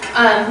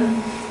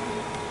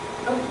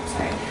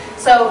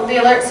 So the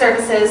alert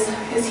services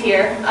is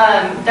here.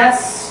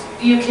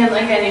 You can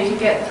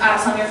get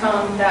apps on your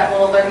phone that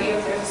will alert you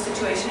if there's a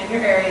situation in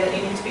your area that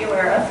you need to be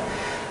aware of.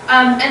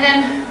 And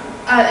then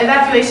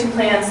evacuation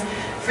plans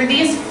for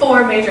these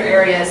 4 major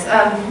areas.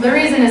 The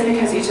reason is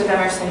because each of them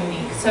are so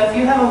unique. So if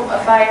you have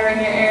a fire in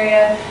your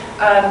area,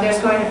 there's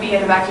going to be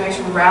an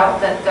evacuation route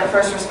that the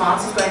first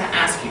response is going to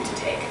ask you to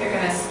take. They're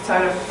going to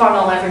sort of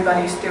funnel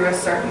everybody through a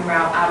certain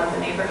route out of the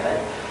neighborhood.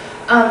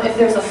 If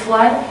there's a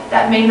flood,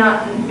 that may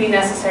not be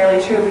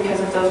necessarily true because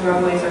if those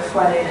roadways are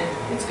flooded,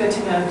 it's good to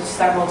know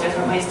several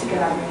different ways to get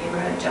out of your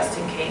neighborhood just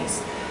in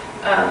case.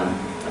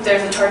 If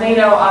there's a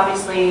tornado,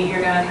 obviously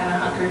you're going to kind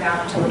of hunker down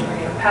until the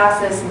tornado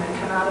passes and then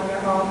come out of your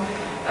home.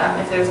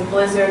 If there's a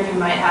blizzard, you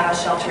might have a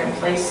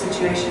shelter-in-place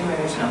situation where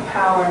there's no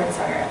power,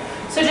 etc.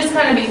 So just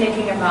kind of be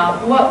thinking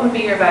about what would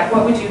be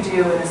what would you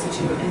do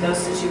in those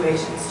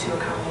situations to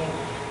accommodate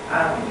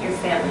your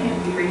family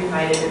and be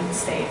reunited and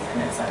safe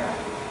and etc.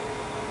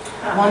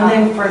 One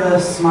thing for the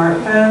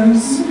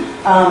smartphones,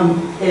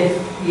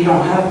 if you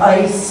don't have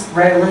ICE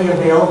readily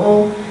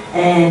available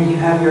and you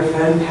have your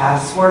phone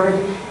password,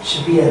 it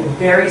should be a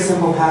very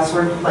simple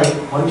password like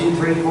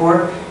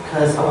 1234,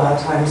 because a lot of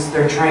times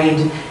they're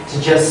trained to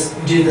just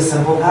do the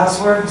simple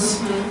passwords.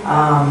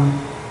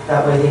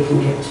 That way they can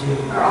get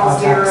to or all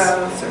zeros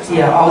or something.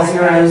 Yeah, all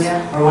zeros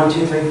yeah. or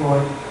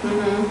 1234.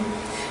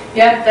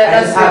 Yep,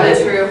 that's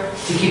really true.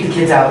 To keep the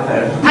kids out of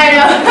it. I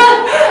know.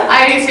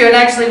 I do too. And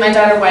actually, my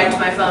daughter wiped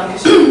my phone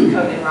because she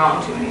coded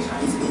wrong too many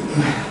times.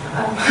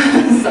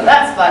 So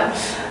that's fun.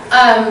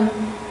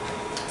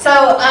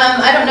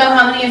 I don't know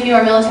how many of you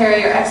are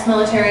military or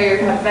ex-military or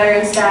have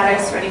veteran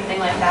status or anything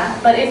like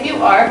that. But if you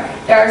are,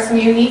 there are some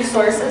unique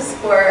sources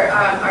for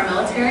our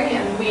military,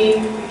 and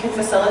we can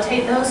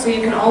facilitate those. So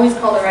you can always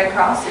call the Red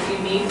Cross if you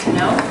need to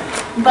know.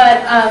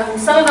 But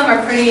some of them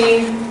are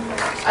pretty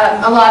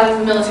A lot of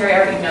the military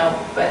already know,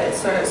 but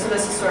it's sort of, so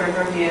this is sort of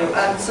review.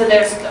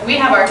 We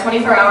have our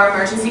 24-hour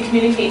emergency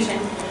communication,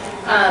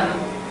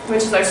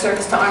 which is our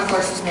service to armed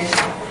forces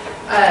mission.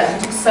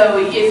 So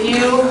if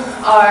you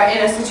are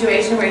in a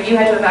situation where you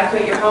had to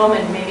evacuate your home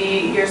and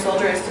maybe your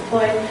soldier is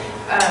deployed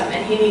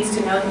and he needs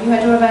to know that you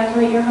had to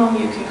evacuate your home,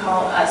 you can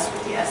call us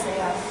with the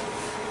SAF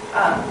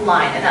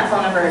line, and that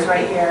phone number is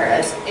right here.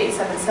 It's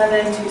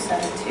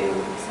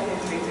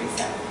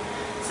 877-272-7337.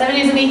 7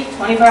 days a week,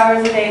 24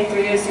 hours a day,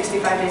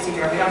 365 days a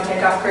year. We don't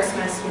take off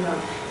Christmas,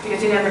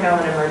 because you never know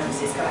when an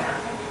emergency is going to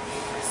happen.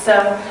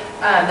 So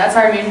that's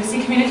our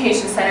emergency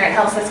communication center. It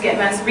helps us get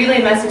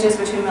relay messages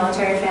between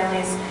military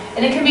families,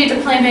 and it can be a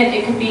deployment.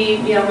 It could be,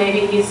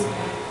 maybe he's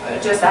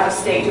just out of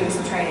state doing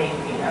some training.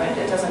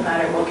 It doesn't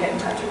matter. We'll get in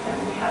touch with him.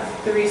 We have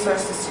the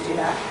resources to do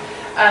that.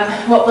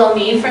 What we'll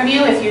need from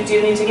you, if you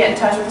do need to get in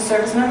touch with a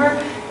service member,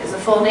 is a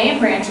full name,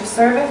 branch of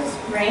service,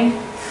 rank,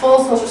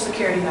 full social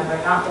security number,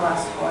 not the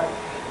last 4,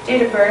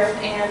 date of birth,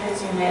 and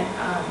his unit,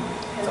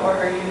 his or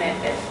her unit,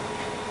 if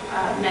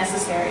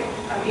necessary,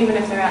 even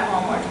if they're at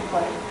home or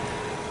deployed.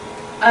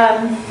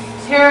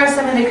 Here are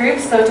some of the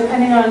groups. So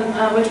depending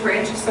on which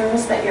branch of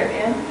service that you're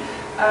in,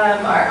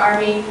 our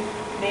Army,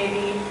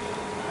 Navy,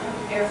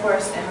 Air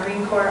Force, and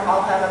Marine Corps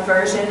all have a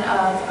version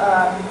of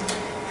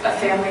a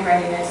family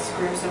readiness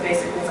group. So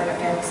basically it's like a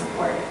family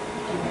support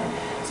unit.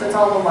 So it's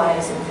all the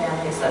wives and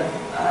families of,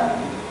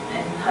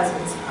 and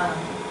husbands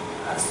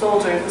of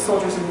soldiers, the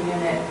soldiers in the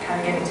unit kind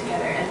of getting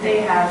together. And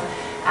they have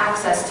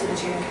access to the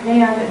chain of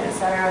command and et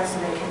cetera, so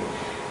they can,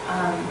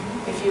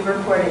 if you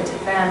report it to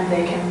them,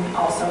 they can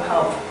also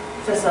help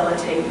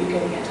facilitate you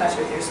getting in touch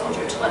with your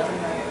soldier to let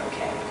them know you're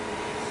okay.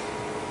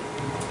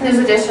 There's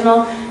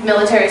additional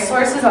military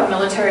sources on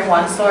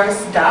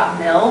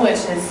militaryOneSource.mil,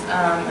 which is,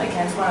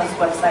 again, it's one of those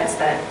websites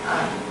that,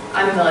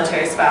 I'm a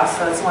military spouse,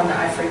 so it's one that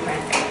I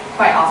frequent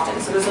quite often,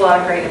 so there's a lot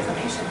of great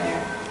information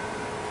there.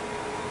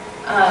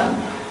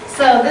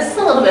 So this is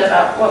a little bit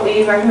about what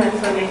we recommend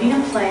for making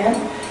a plan.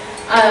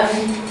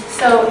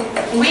 So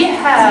we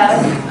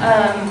have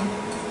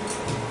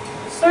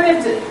sort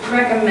of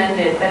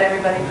recommended that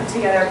everybody put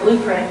together a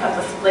blueprint of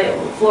the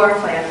floor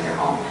plan of your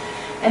home,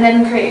 and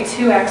then create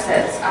 2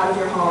 exits out of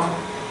your home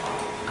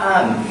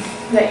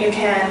that you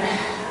can,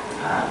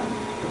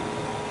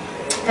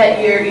 that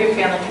your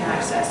family can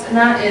access. And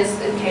that is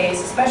in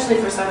case, especially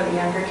for some of the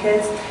younger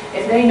kids,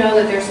 if they know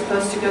that they're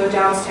supposed to go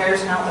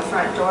downstairs and out the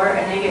front door,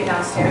 and they get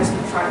downstairs and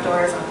the front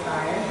door is on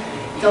fire,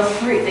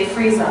 they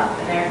freeze up,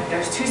 and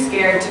they're too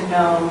scared to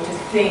know, to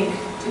think,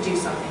 to do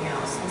something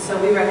else. And so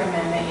we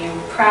recommend that you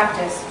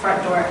practice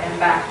front door and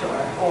back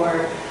door,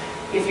 or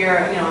if you're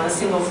in a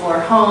single floor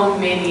home,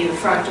 maybe the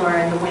front door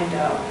and the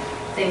window,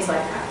 things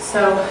like that.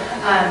 So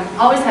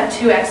always have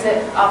 2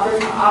 exit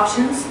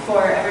options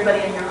for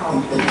everybody in your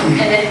home. And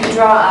then if you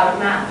draw out a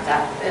map,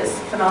 that is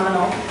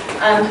phenomenal.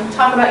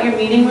 Talk about your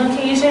meeting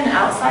location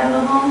outside of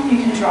the home. You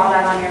can draw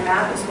that on your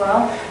map as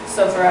well.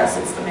 So for us,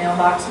 it's the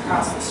mailbox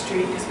across the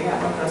street because we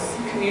have one of those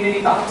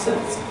community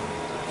boxes.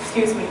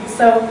 Excuse me.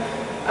 So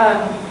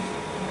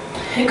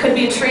it could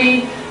be a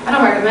tree. I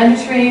don't recommend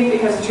a tree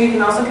because a tree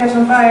can also catch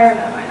on fire, and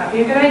that might not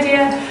be a good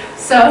idea.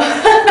 So,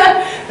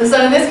 so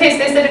in this case,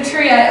 they said a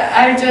tree.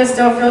 I just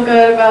don't feel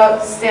good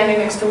about standing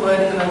next to wood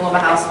in the middle of a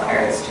house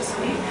fire. It's just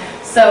me.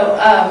 So,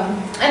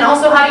 and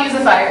also how to use a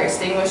fire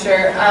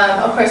extinguisher.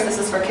 Of course, this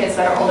is for kids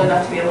that are old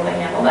enough to be able to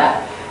handle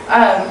that.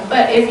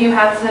 But if you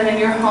have them in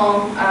your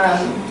home,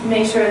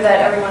 make sure that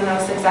everyone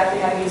knows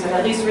exactly how to use it,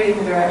 at least reading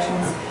the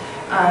directions.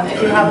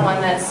 If you have one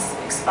that's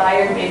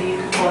expired, maybe you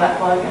can pull that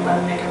plug and let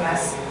them make a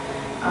mess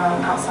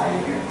outside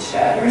of your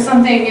shed or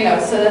something,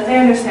 so that they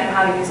understand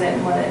how to use it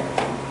and what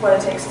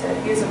it takes to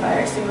use a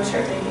fire extinguisher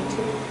if they need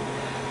to.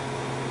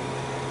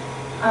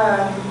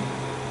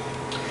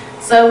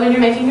 So when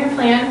you're making your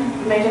plan,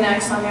 make an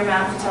X on your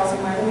map that tells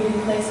them where the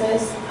meeting place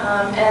is,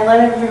 and let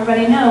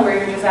everybody know where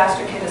your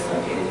disaster kit is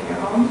located in your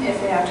home if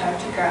they have time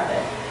to grab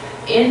it.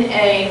 In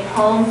a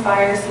home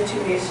fire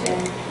situation,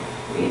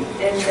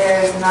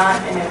 there is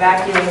not an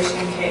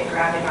evacuation kit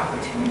grabbing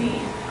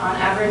opportunity. On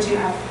average, you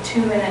have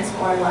 2 minutes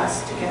or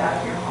less to get out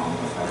of your home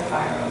before the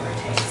fire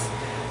overtakes.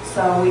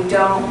 So we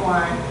don't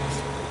want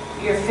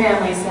your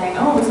family saying,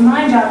 oh, it was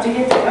my job to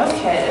get the go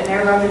kit, and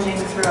they're rummaging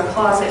through a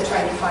closet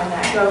trying to find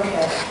that go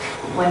kit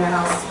when the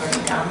house is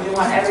burning down. We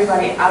want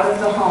everybody out of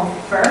the home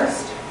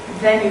first,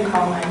 then you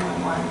call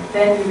 911,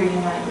 then you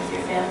reunite with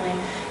your family,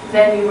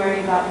 then you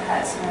worry about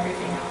pets and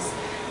everything else.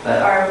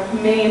 But our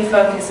main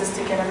focus is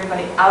to get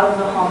everybody out of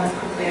the home as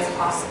quickly as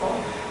possible.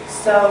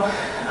 So,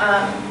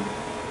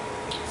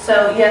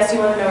 so yes, you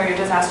want to know where your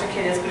disaster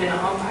kit is, but in a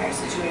home fire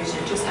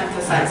situation, just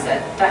emphasize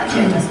that that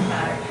kit doesn't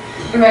matter.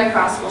 The Red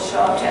Cross will show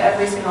up to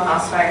every single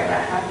house fire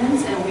that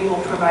happens, and we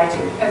will provide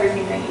you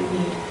everything that you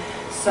need.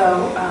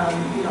 So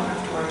you don't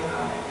have to worry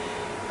about it.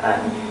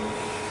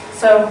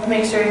 So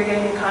make sure you're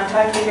getting in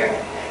contact with your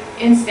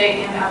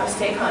in-state and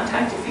out-of-state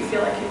contact if you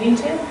feel like you need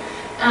to.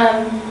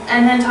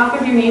 And then talk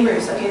with your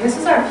neighbors. Okay, this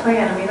is our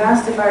plan, and we've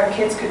asked if our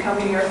kids could come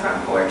to your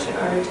front porch in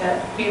order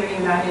to be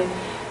reunited.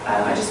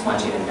 I just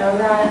want you to know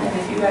that, and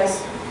if you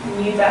guys you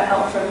need that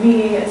help from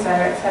me, et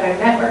cetera, et cetera.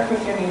 Network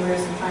with your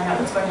neighbors and find out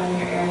what's going on in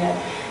your area.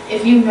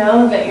 If you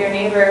know that your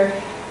neighbor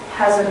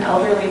has an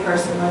elderly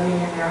person living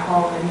in their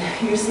home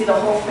and you see the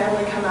whole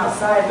family come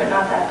outside but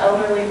not that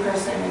elderly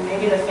person, and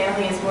maybe the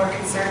family is more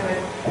concerned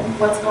with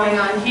what's going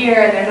on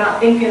here and they're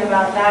not thinking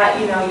about that,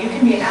 you know, you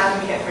can be an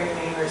advocate for your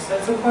neighbors. So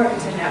it's important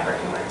to network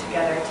and work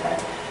together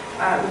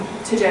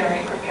to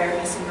generate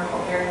preparedness in your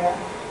whole area.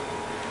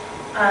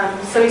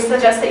 So we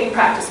suggest that you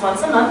practice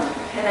once a month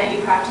and that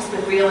you practice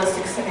with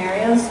realistic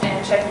scenarios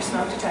and check your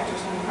smoke detectors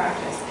when you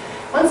practice.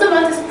 Once a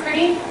month is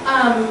pretty,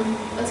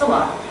 that's a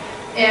lot.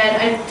 And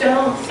I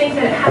don't think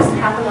that it has to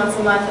happen once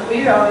a month, but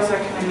we always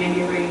recommend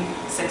maybe every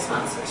 6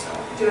 months or so.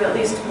 Do it at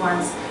least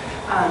once.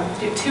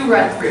 Do 2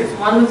 run-throughs,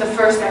 one with the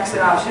first exit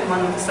option,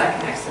 one with the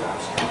second exit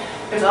option.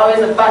 There's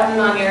always a button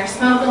on your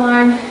smoke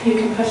alarm. You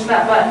can push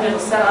that button, it'll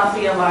set off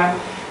the alarm.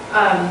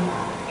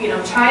 You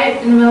know, try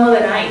it in the middle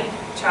of the night.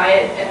 Try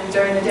it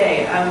during the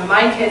day.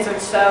 My kids are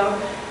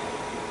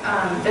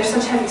they're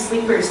such heavy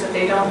sleepers that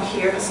they don't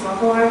hear the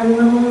smoke alarm in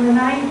the middle of the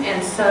night,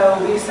 and so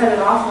we set it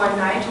off one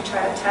night to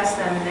try to test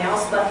them, and they all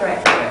slept right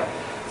through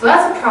it. So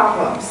that's a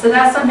problem. So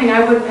that's something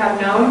I wouldn't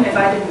have known if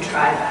I didn't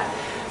try that.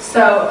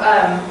 So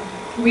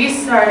we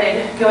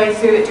started going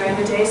through it during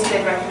the day so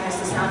they'd recognize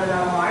the sound of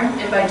that alarm,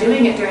 and by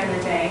doing it during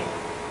the day,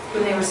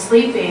 when they were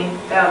sleeping,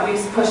 we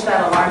pushed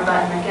that alarm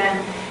button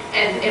again,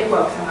 and it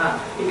woke them up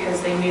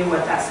because they knew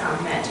what that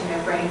sound meant, and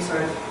their brain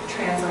sort of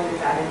translated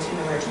that into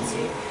an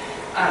emergency.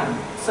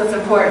 So it's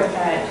important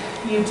that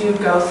you do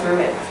go through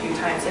it a few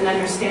times and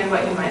understand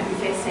what you might be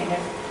facing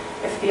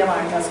if the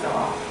alarm does go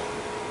off.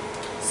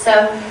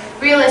 So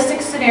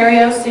realistic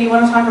scenarios, so you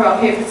want to talk about,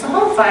 okay, if it's a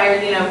home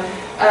fire, you know,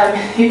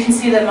 you can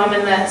see the mom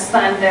and the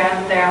son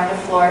down there on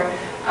the floor,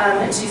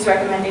 and she's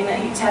recommending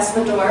that you test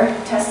the door.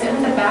 Test it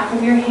with the back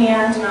of your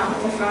hand, not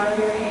with the front of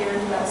your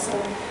hand.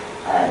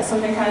 That's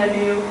something kind of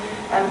new.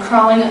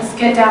 Crawling,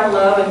 get down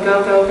low and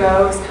go, go,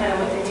 go is kind of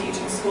what they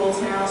teach in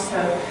schools now.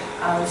 So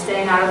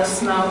staying out of the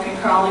smoke and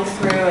crawling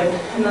through,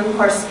 and then of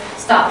course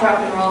stop, drop,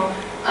 and roll.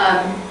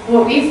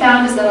 What we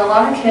found is that a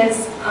lot of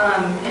kids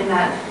in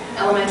that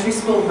elementary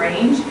school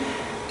range,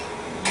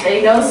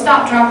 they know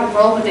stop, drop, and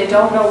roll, but they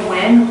don't know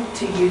when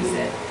to use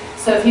it.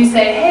 So if you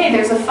say, hey,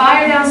 there's a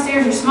fire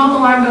downstairs, your smoke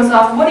alarm goes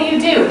off, what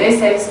do? They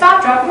say,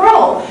 stop, drop, and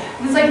roll.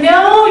 And it's like,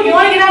 no, you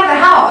want to get out of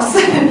the house.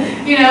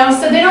 You know,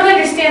 so they don't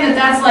understand that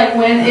that's like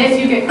when, if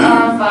you get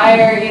caught on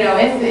fire, you know,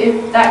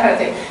 if that kind of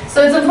thing.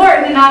 So it's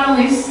important to not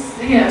only,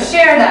 you know,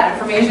 share that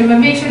information, but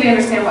make sure they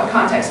understand what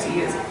context to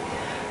use it.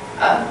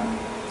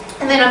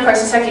 And then, of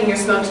course, checking your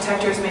smoke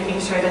detectors,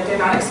 making sure that they're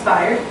not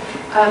expired.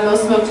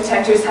 Most smoke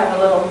detectors have a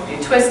little, you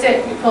twist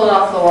it, you pull it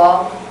off the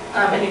wall,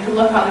 and you can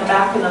look on the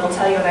back and it'll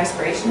tell you an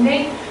expiration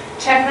date.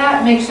 Check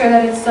that, make sure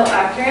that it's still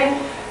accurate.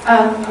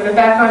 Put it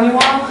back on your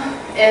wall,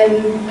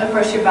 and of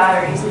course your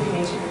batteries if you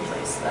need to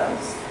replace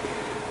those.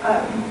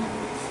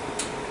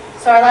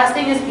 So our last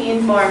thing is be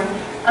informed.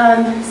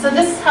 So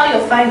this is how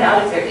you'll find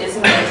out if there is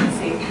an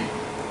emergency.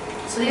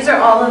 So these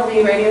are all of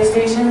the radio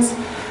stations.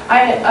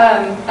 I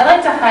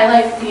like to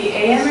highlight the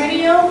AM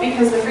radio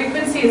because the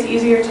frequency is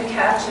easier to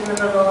catch in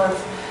the middle of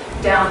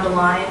downed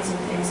lines and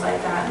things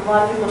like that. And a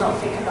lot of people don't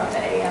think about the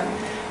AM.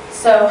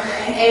 So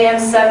AM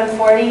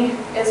 740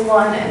 is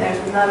one, and there's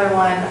another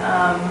one,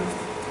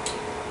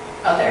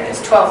 oh there it is,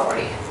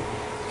 1240.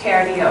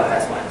 KRDO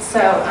has one. So,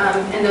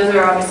 and those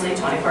are obviously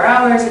 24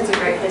 hours. It's a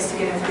great place to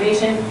get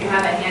information. You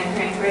have a hand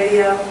crank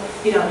radio.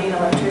 You don't need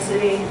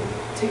electricity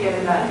to get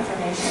in that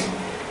information.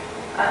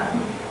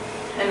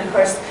 And of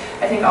course,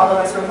 I think all of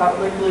us were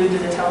probably glued to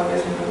the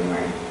television when we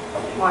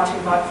were watching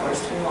Black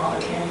Forest Twin while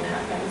the canyon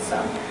happened. So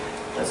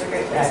those are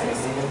great places.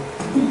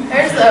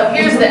 Here's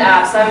the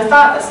apps. I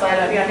thought the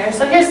slide would be on here.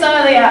 So here's some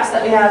of the apps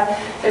that we have.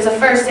 There's a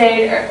first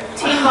aid,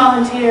 team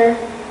volunteer,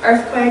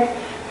 earthquake,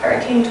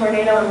 hurricane,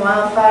 tornado, and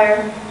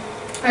wildfire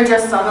are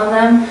just some of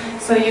them.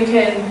 So you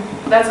can,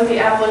 that's what the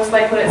app looks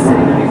like when it's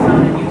sitting on your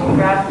phone, and you can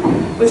grab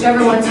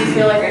whichever ones you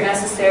feel like are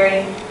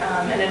necessary,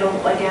 and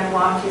it'll again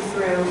walk you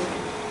through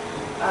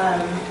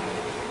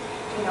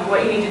you know,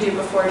 what you need to do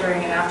before,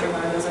 during, and after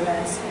one of those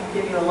events, and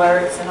give you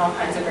alerts and all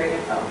kinds of great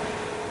info.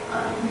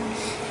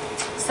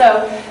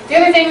 So the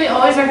other thing we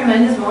always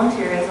recommend is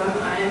volunteerism.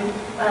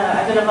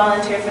 I've been a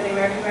volunteer for the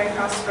American Red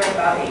Cross for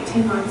about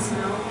 18 months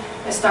now.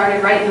 I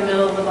started right in the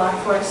middle of the Black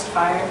Forest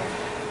fire,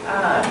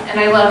 and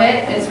I love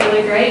it. It's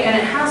really great, and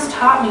it has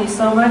taught me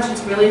so much.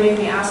 It's really made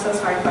me ask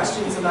those hard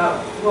questions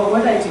about, well,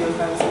 what would I do if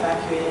I was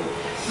evacuated?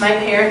 My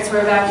parents were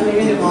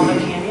evacuated in Walnut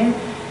Canyon,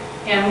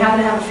 and we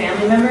happened to have a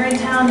family member in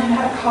town who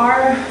had a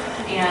car,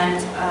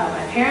 and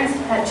my parents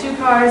had 2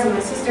 cars, and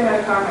my sister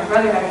had a car, my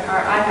brother had a car,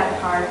 I had a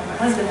car, my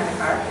husband had a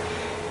car.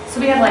 So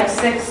we had like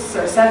 6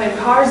 or 7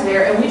 cars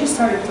there, and we just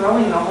started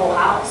throwing the whole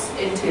house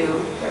into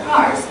their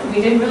cars. And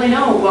we didn't really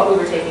know what we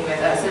were taking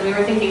with us. And we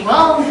were thinking,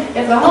 well,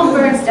 if the home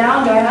burns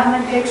down, do I have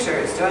my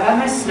pictures? Do I have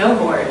my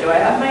snowboard? Do I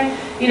have my,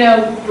 you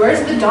know,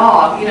 where's the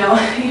dog? You know,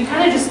 you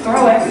kind of just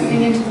throw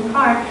everything into the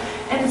car,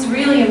 and it's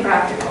really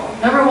impractical.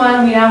 Number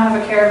one, we now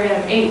have a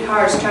caravan of 8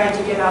 cars trying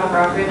to get out of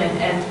Rock Rimmon,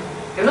 and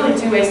there's only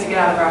 2 ways to get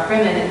out of Rock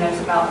Rimmon, and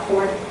there's about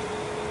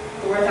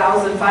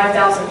 4,000,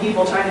 5,000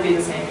 people trying to do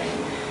the same thing.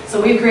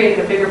 So we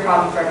created a bigger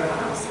problem for everyone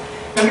else.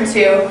 Number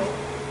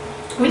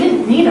 2, we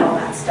didn't need all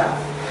that stuff.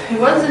 It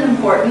wasn't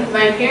important.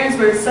 My parents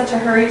were in such a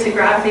hurry to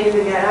grab things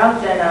and get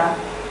out that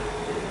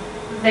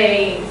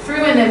they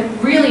threw in the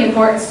really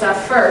important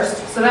stuff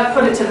first, so that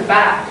put it to the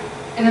back.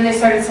 And then they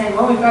started saying,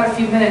 well, we've got a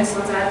few minutes,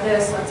 let's add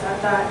this, let's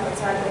add that,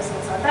 let's add this,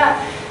 let's add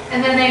that.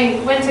 And then they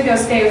went to go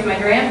stay with my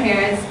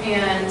grandparents,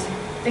 and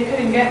they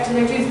couldn't get to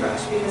their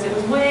toothbrush because it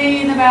was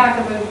way in the back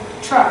of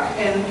a truck,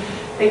 and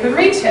they could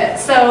reach it.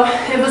 So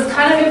it was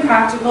kind of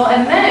impractical,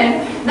 and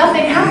then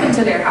nothing happened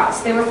to their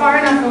house. They were far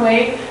enough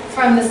away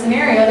from the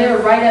scenario. They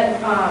were right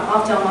at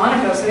off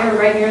Delmonico, so they were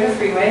right near the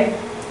freeway.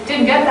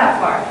 Didn't get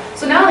that far.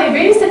 So now they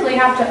basically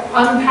have to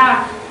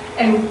unpack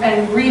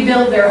and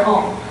rebuild their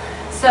home.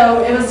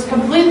 So it was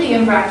completely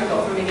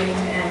impractical from beginning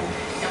to end.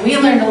 And we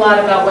learned a lot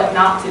about what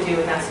not to do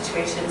in that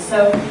situation.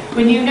 So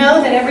when you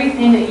know that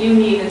everything that you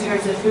need in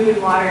terms of food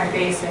and water and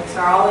basics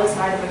are all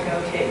inside of a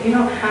Go kit, you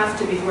don't have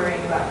to be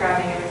worrying about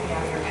grabbing everything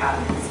out of your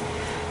cabinets.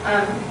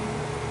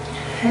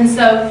 And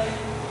so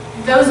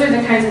those are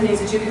the kinds of things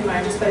that you can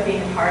learn just by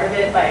being a part of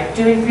it, by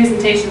doing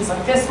presentations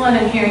like this one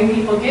and hearing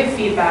people give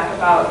feedback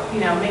about,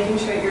 making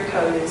sure your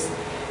code is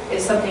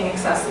something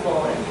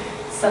accessible and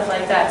stuff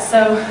like that.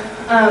 So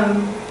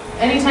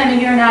anytime you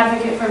hear an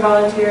advocate for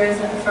volunteers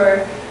and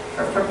for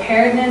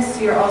preparedness,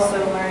 you're also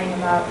learning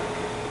about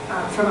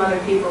from other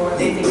people what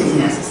they think is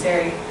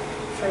necessary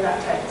for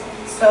that type of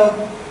thing. So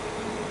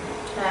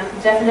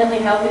definitely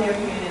help in your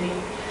community.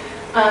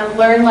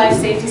 Learn life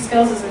safety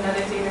skills is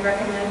another thing to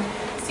recommend.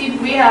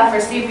 We have for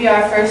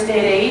CPR, first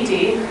aid,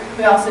 AED.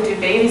 We also do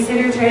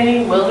babysitter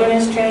training,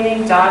 wilderness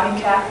training, dog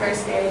and cat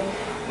first aid.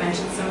 I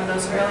mentioned some of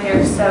those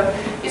earlier. So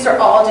these are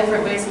all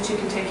different ways that you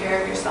can take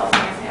care of yourself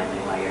and your family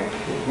while you're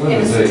What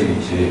is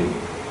AED?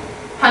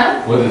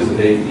 Huh? What is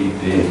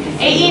AED?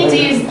 AED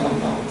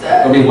is...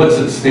 I mean, what's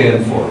it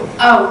stand for?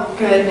 Oh,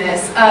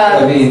 goodness.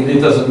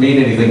 It doesn't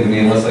mean anything to me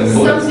unless I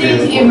know what it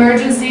stands Something for.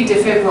 emergency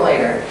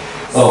defibrillator.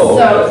 Oh,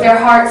 So okay. their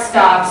heart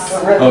stops.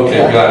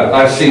 Okay, got it.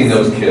 I've seen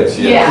those kits,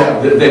 Yeah.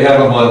 They have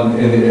them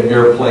in the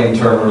airplane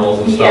terminals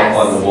and stuff Yes.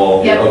 on the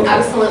wall. Yep, Okay.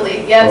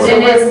 absolutely. Yep, All it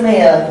right. is.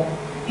 Arrhythmia.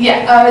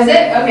 Yeah, oh, is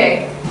it?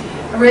 Okay.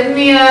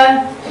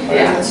 Arrhythmia.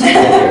 Yeah.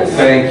 Okay,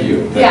 thank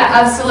you. Yeah,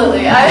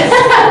 absolutely.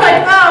 I'm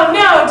like, oh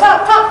no,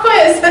 pop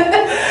quiz.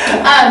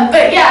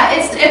 But yeah,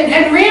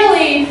 and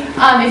really,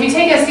 if you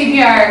take a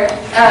CPR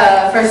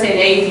first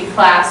aid AED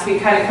class, we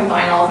kind of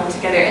combine all of them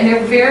together, and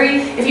they're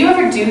if you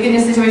ever do get in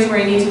a situation where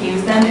you need to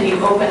use them and you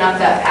open up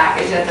that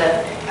package at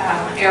the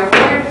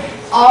airport,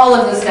 all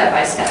of the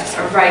step-by-steps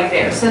are right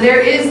there. So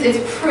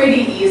it's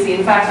pretty easy.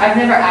 In fact, I've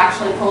never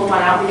actually pulled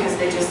one out because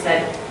they just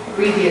said,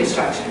 read the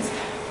instructions.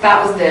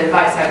 That was the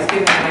advice I was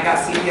given when I got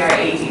CPR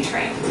AED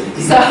trained.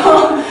 So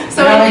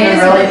You don't even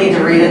really need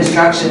to read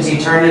instructions. You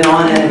turn it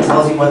on and it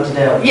tells you what to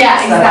do. Yeah,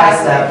 Step by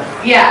exactly.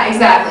 step. Yeah,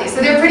 exactly.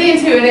 So they're pretty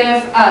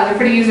intuitive. They're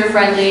pretty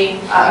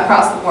user-friendly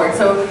across the board.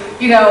 So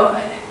you don't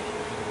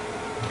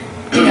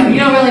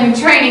really need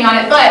training on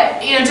it,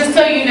 but just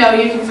so you know,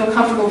 you can feel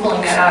comfortable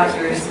pulling that out if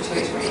you're in a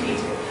situation where you need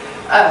to.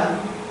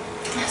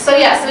 So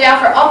we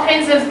offer all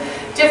kinds of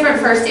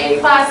different first aid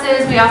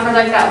classes. We offer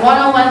like that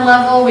 101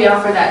 level. We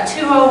offer that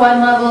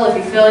 201 level. If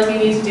you feel like you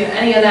need to do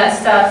any of that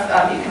stuff,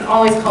 you can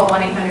always call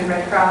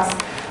 1-800-RED CROSS.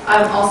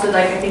 Also,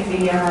 I think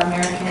the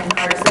American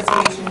Heart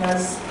Association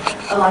does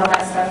a lot of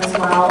that stuff as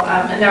well.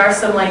 And there are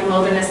some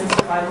wilderness and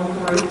survival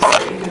groups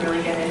that you can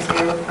really get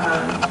into.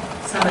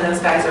 Some of those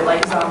guys are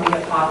like zombie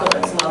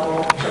apocalypse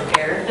level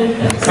prepared.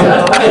 So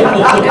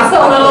it's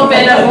a little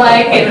bit of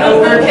an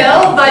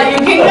overkill, but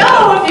you can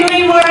go if you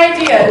need more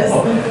ideas.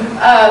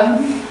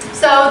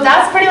 So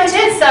that's pretty much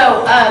it.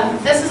 So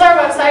this is our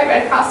website,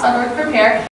 redcross.org Prepare.